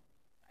I don't,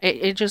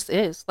 it just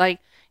is. Like,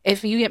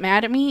 if you get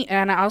mad at me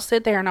and I'll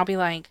sit there and I'll be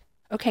like,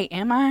 okay,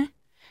 am I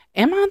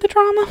the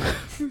drama?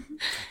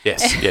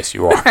 Yes,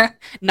 you are.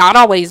 Not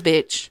always,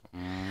 bitch.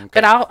 Okay.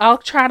 But I'll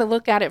try to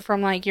look at it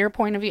from like your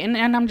point of view. And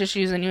I'm just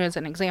using you as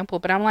an example,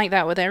 but I'm like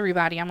that with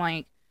everybody. I'm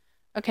like,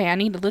 okay, I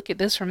need to look at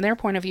this from their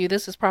point of view.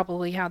 This is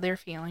probably how they're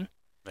feeling.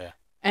 Yeah.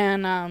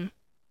 And,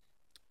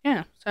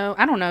 yeah, so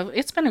I don't know.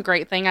 It's been a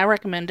great thing. I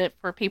recommend it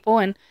for people.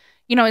 And,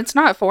 you know, it's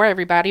not for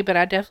everybody, but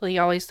I definitely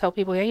always tell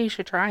people, hey, you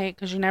should try it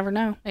because you never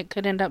know. It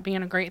could end up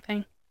being a great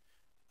thing.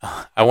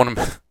 I want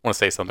to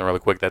say something really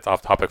quick that's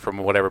off topic from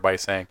what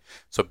everybody's saying.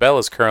 So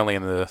Bella's currently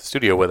in the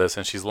studio with us,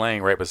 and she's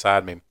laying right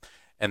beside me.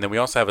 And then we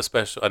also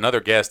have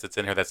another guest that's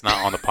in here that's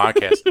not on the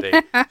podcast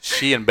today.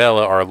 She and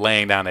Bella are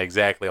laying down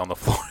exactly on the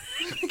floor.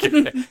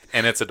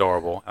 And it's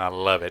adorable. I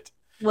love it.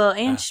 Well,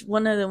 and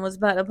one of them was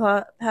about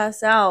to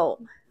pass out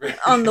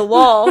on the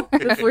wall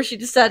before she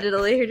decided to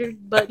lay her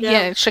butt down.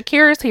 Yeah,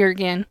 Shakira's here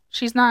again.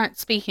 She's not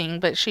speaking,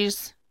 but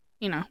she's,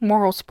 you know,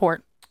 moral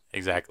support.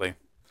 Exactly.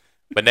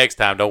 But next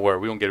time, don't worry,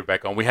 we won't get her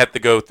back on. We had to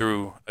go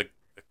through a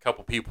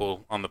couple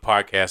people on the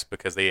podcast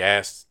because they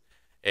asked,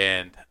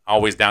 and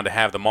always down to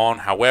have them on.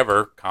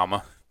 However,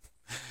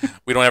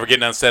 we don't ever get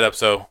none set up,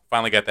 so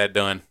finally got that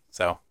done.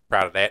 So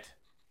proud of that.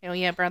 Hell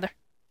yeah, brother.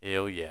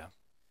 Hell yeah.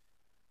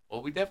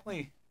 Well, we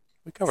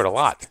covered a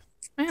lot.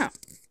 Yeah.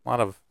 A lot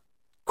of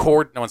I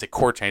don't want to say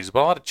chord changes,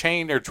 but a lot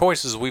of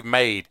choices we've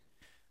made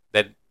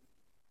that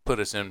put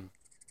us in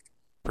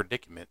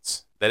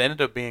predicaments that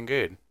ended up being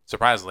good,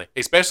 surprisingly.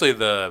 Especially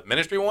the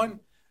ministry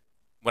one.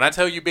 When I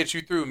tell you, bitch,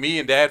 you threw me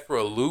and Dad for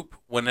a loop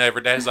whenever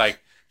Dad's like,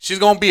 she's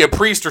going to be a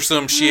priest or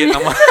some shit.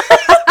 I'm like,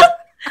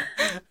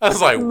 I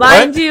was like,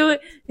 Mind you,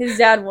 his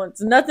dad wants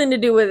nothing to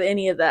do with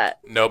any of that.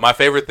 No, my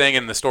favorite thing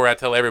in the story I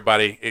tell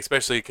everybody,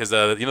 especially because,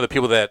 you know, the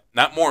people that,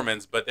 not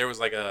Mormons, but there's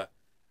like a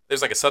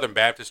Southern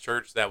Baptist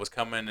church that was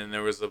coming, and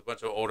there was a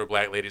bunch of older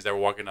black ladies that were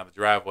walking down the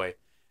driveway,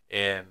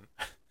 and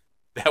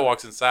Dad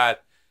walks inside.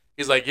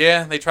 He's like,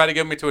 yeah, they tried to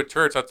get me to a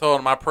church. I told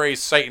him I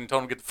praise Satan,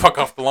 told him to get the fuck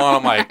off the lawn.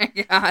 I'm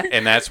like, God.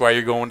 And that's why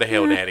you're going to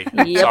hell, Daddy.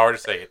 Yep. Sorry to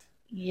say it.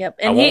 Yep,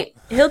 and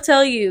he'll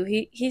tell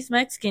you he's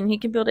Mexican. He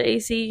can build an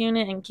AC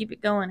unit and keep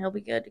it going. He'll be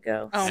good to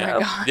go. Oh my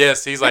God.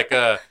 Yes, he's like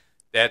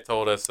Dad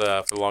told us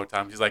for a long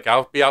time. He's like,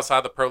 I'll be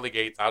outside the pearly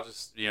gates. I'll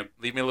just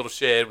leave me a little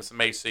shed with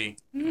some AC.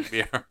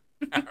 Be all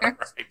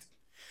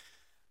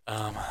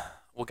right.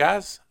 Well,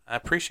 guys, I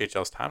appreciate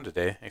y'all's time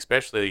today,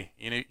 especially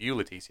you,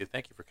 Leticia.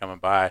 Thank you for coming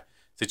by,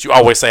 Since you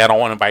always say I don't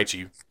want to invite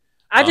you.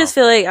 I just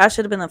feel like I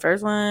should have been the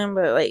first one,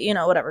 but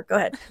whatever. Go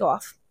ahead, go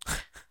off.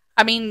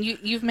 I mean,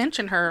 you've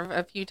mentioned her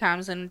a few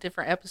times in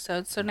different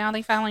episodes, so now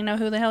they finally know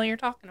who the hell you're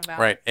talking about.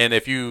 Right, and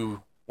if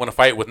you want to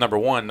fight with number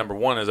one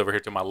is over here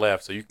to my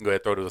left, so you can go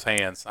ahead and throw to his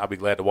hands. I'll be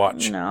glad to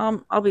watch.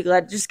 No, I'll be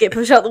glad to just get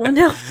pushed out the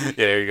window. Yeah,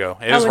 there you go.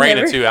 It is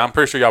raining too. I'm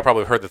pretty sure y'all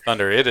probably heard the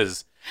thunder. It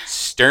is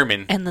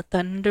storming. And the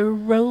thunder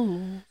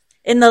rolls.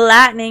 And the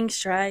lightning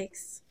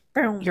strikes.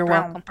 Boom, You're boom,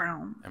 welcome.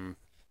 boom.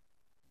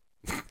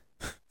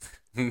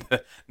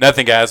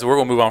 Nothing, guys. We're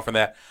going to move on from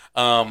that.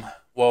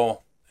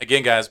 Well,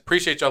 again, guys,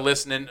 appreciate y'all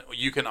listening.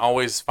 You can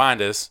always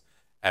find us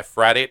at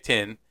Friday at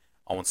 10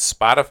 on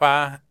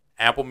Spotify,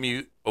 Apple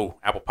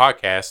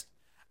Podcast,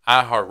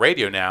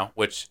 iHeartRadio now,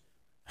 which,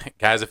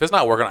 guys, if it's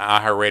not working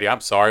on iHeartRadio,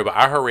 I'm sorry, but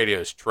iHeartRadio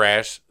is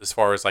trash as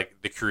far as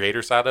like the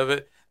creator side of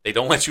it. They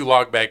don't let you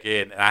log back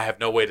in, and I have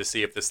no way to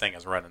see if this thing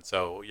is running.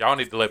 So y'all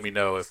need to let me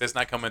know if it's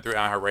not coming through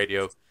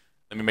iHeartRadio.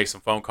 Let me make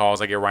some phone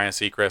calls. I get Ryan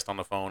Seacrest on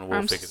the phone, and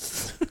we'll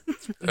fix it.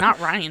 Not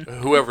Ryan.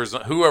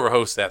 Whoever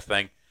hosts that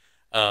thing.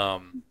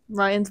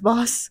 Ryan's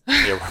boss.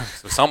 Yeah,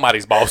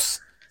 somebody's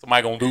boss.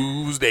 Somebody gonna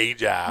lose their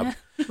job.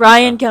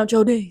 Ryan, count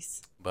your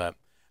days. But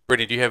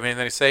Brittany, do you have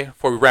anything to say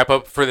before we wrap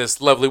up for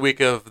this lovely week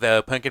of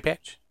the Punkin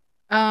Patch?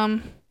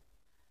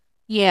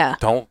 Yeah.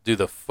 Don't do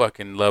the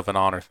fucking love and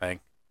honor thing.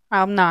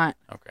 I'm not.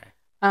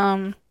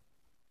 Okay.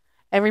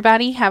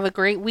 Everybody have a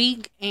great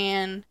week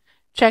and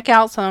check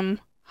out some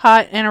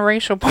hot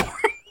interracial porn.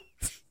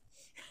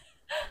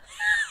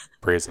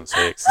 Prison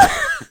sex.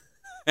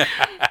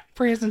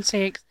 Prison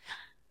sex.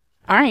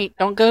 All right,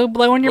 don't go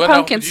blowing your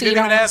pumpkin seed on. You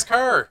didn't even ask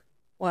her.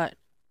 What?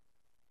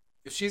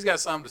 If she's got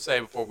something to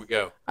say before we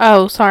go.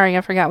 Oh, sorry,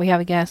 I forgot we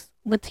have a guest.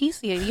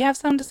 Leticia, you have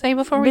something to say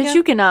before we go? Bitch,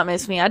 you cannot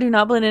miss me. I do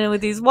not blend in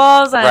with these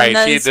walls. I Right,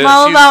 nothing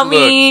small about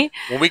me.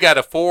 When we got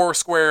a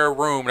 4-square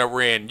room that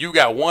we're in, you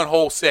got one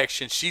whole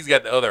section. She's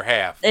got the other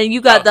half. And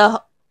you got the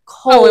whole.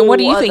 Oh, and what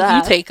do you think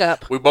you take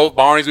up? We both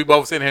Barneys. We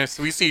both sit here.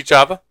 We see each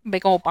other.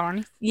 Big old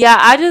Barney. Yeah,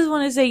 I just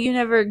want to say you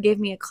never gave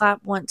me a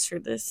clap once for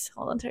this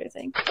whole entire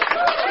thing.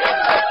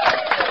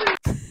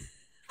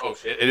 Oh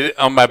shit!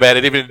 My bad.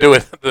 It didn't even do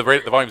it. The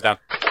volume's down.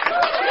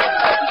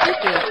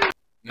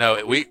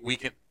 No, we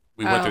can.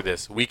 We went through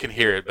this. We can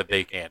hear it, but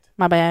they can't.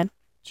 My bad.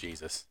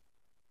 Jesus.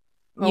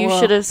 You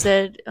should have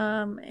said,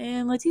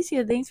 and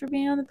Leticia, thanks for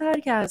being on the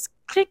podcast.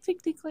 Click,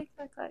 click, click, click,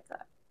 click, click, click.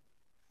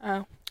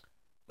 Oh.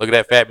 Look at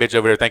that fat bitch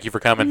over there. Thank you for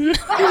coming.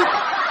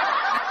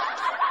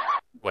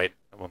 Wait.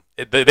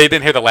 They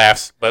didn't hear the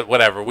laughs, but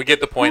whatever. We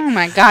get the point. Oh,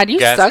 my God. You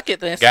suck at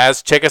this.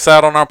 Guys, check us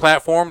out on our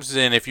platforms,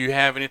 and if you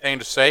have anything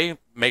to say,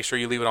 make sure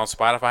you leave it on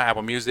Spotify,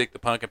 Apple Music,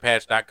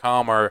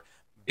 thepunkinpatch.com, or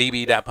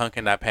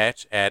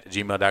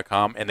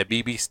bb.punkin.patch@gmail.com. And the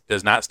BB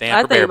does not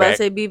stand for bareback. I thought you were about to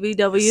say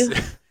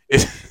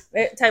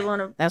BBW. Type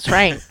one of. That's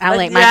right. I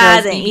like my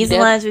girls BBW. Easy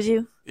lunch with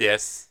you.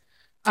 Yes.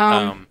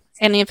 And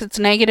if it's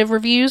negative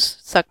reviews,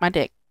 suck my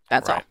dick.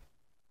 That's all.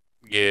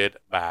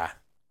 Goodbye.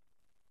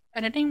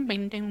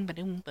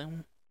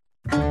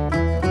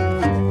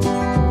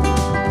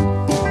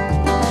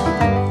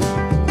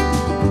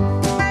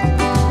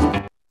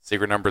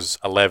 Secret number's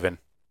 11.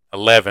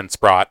 11,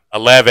 Sprott.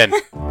 11.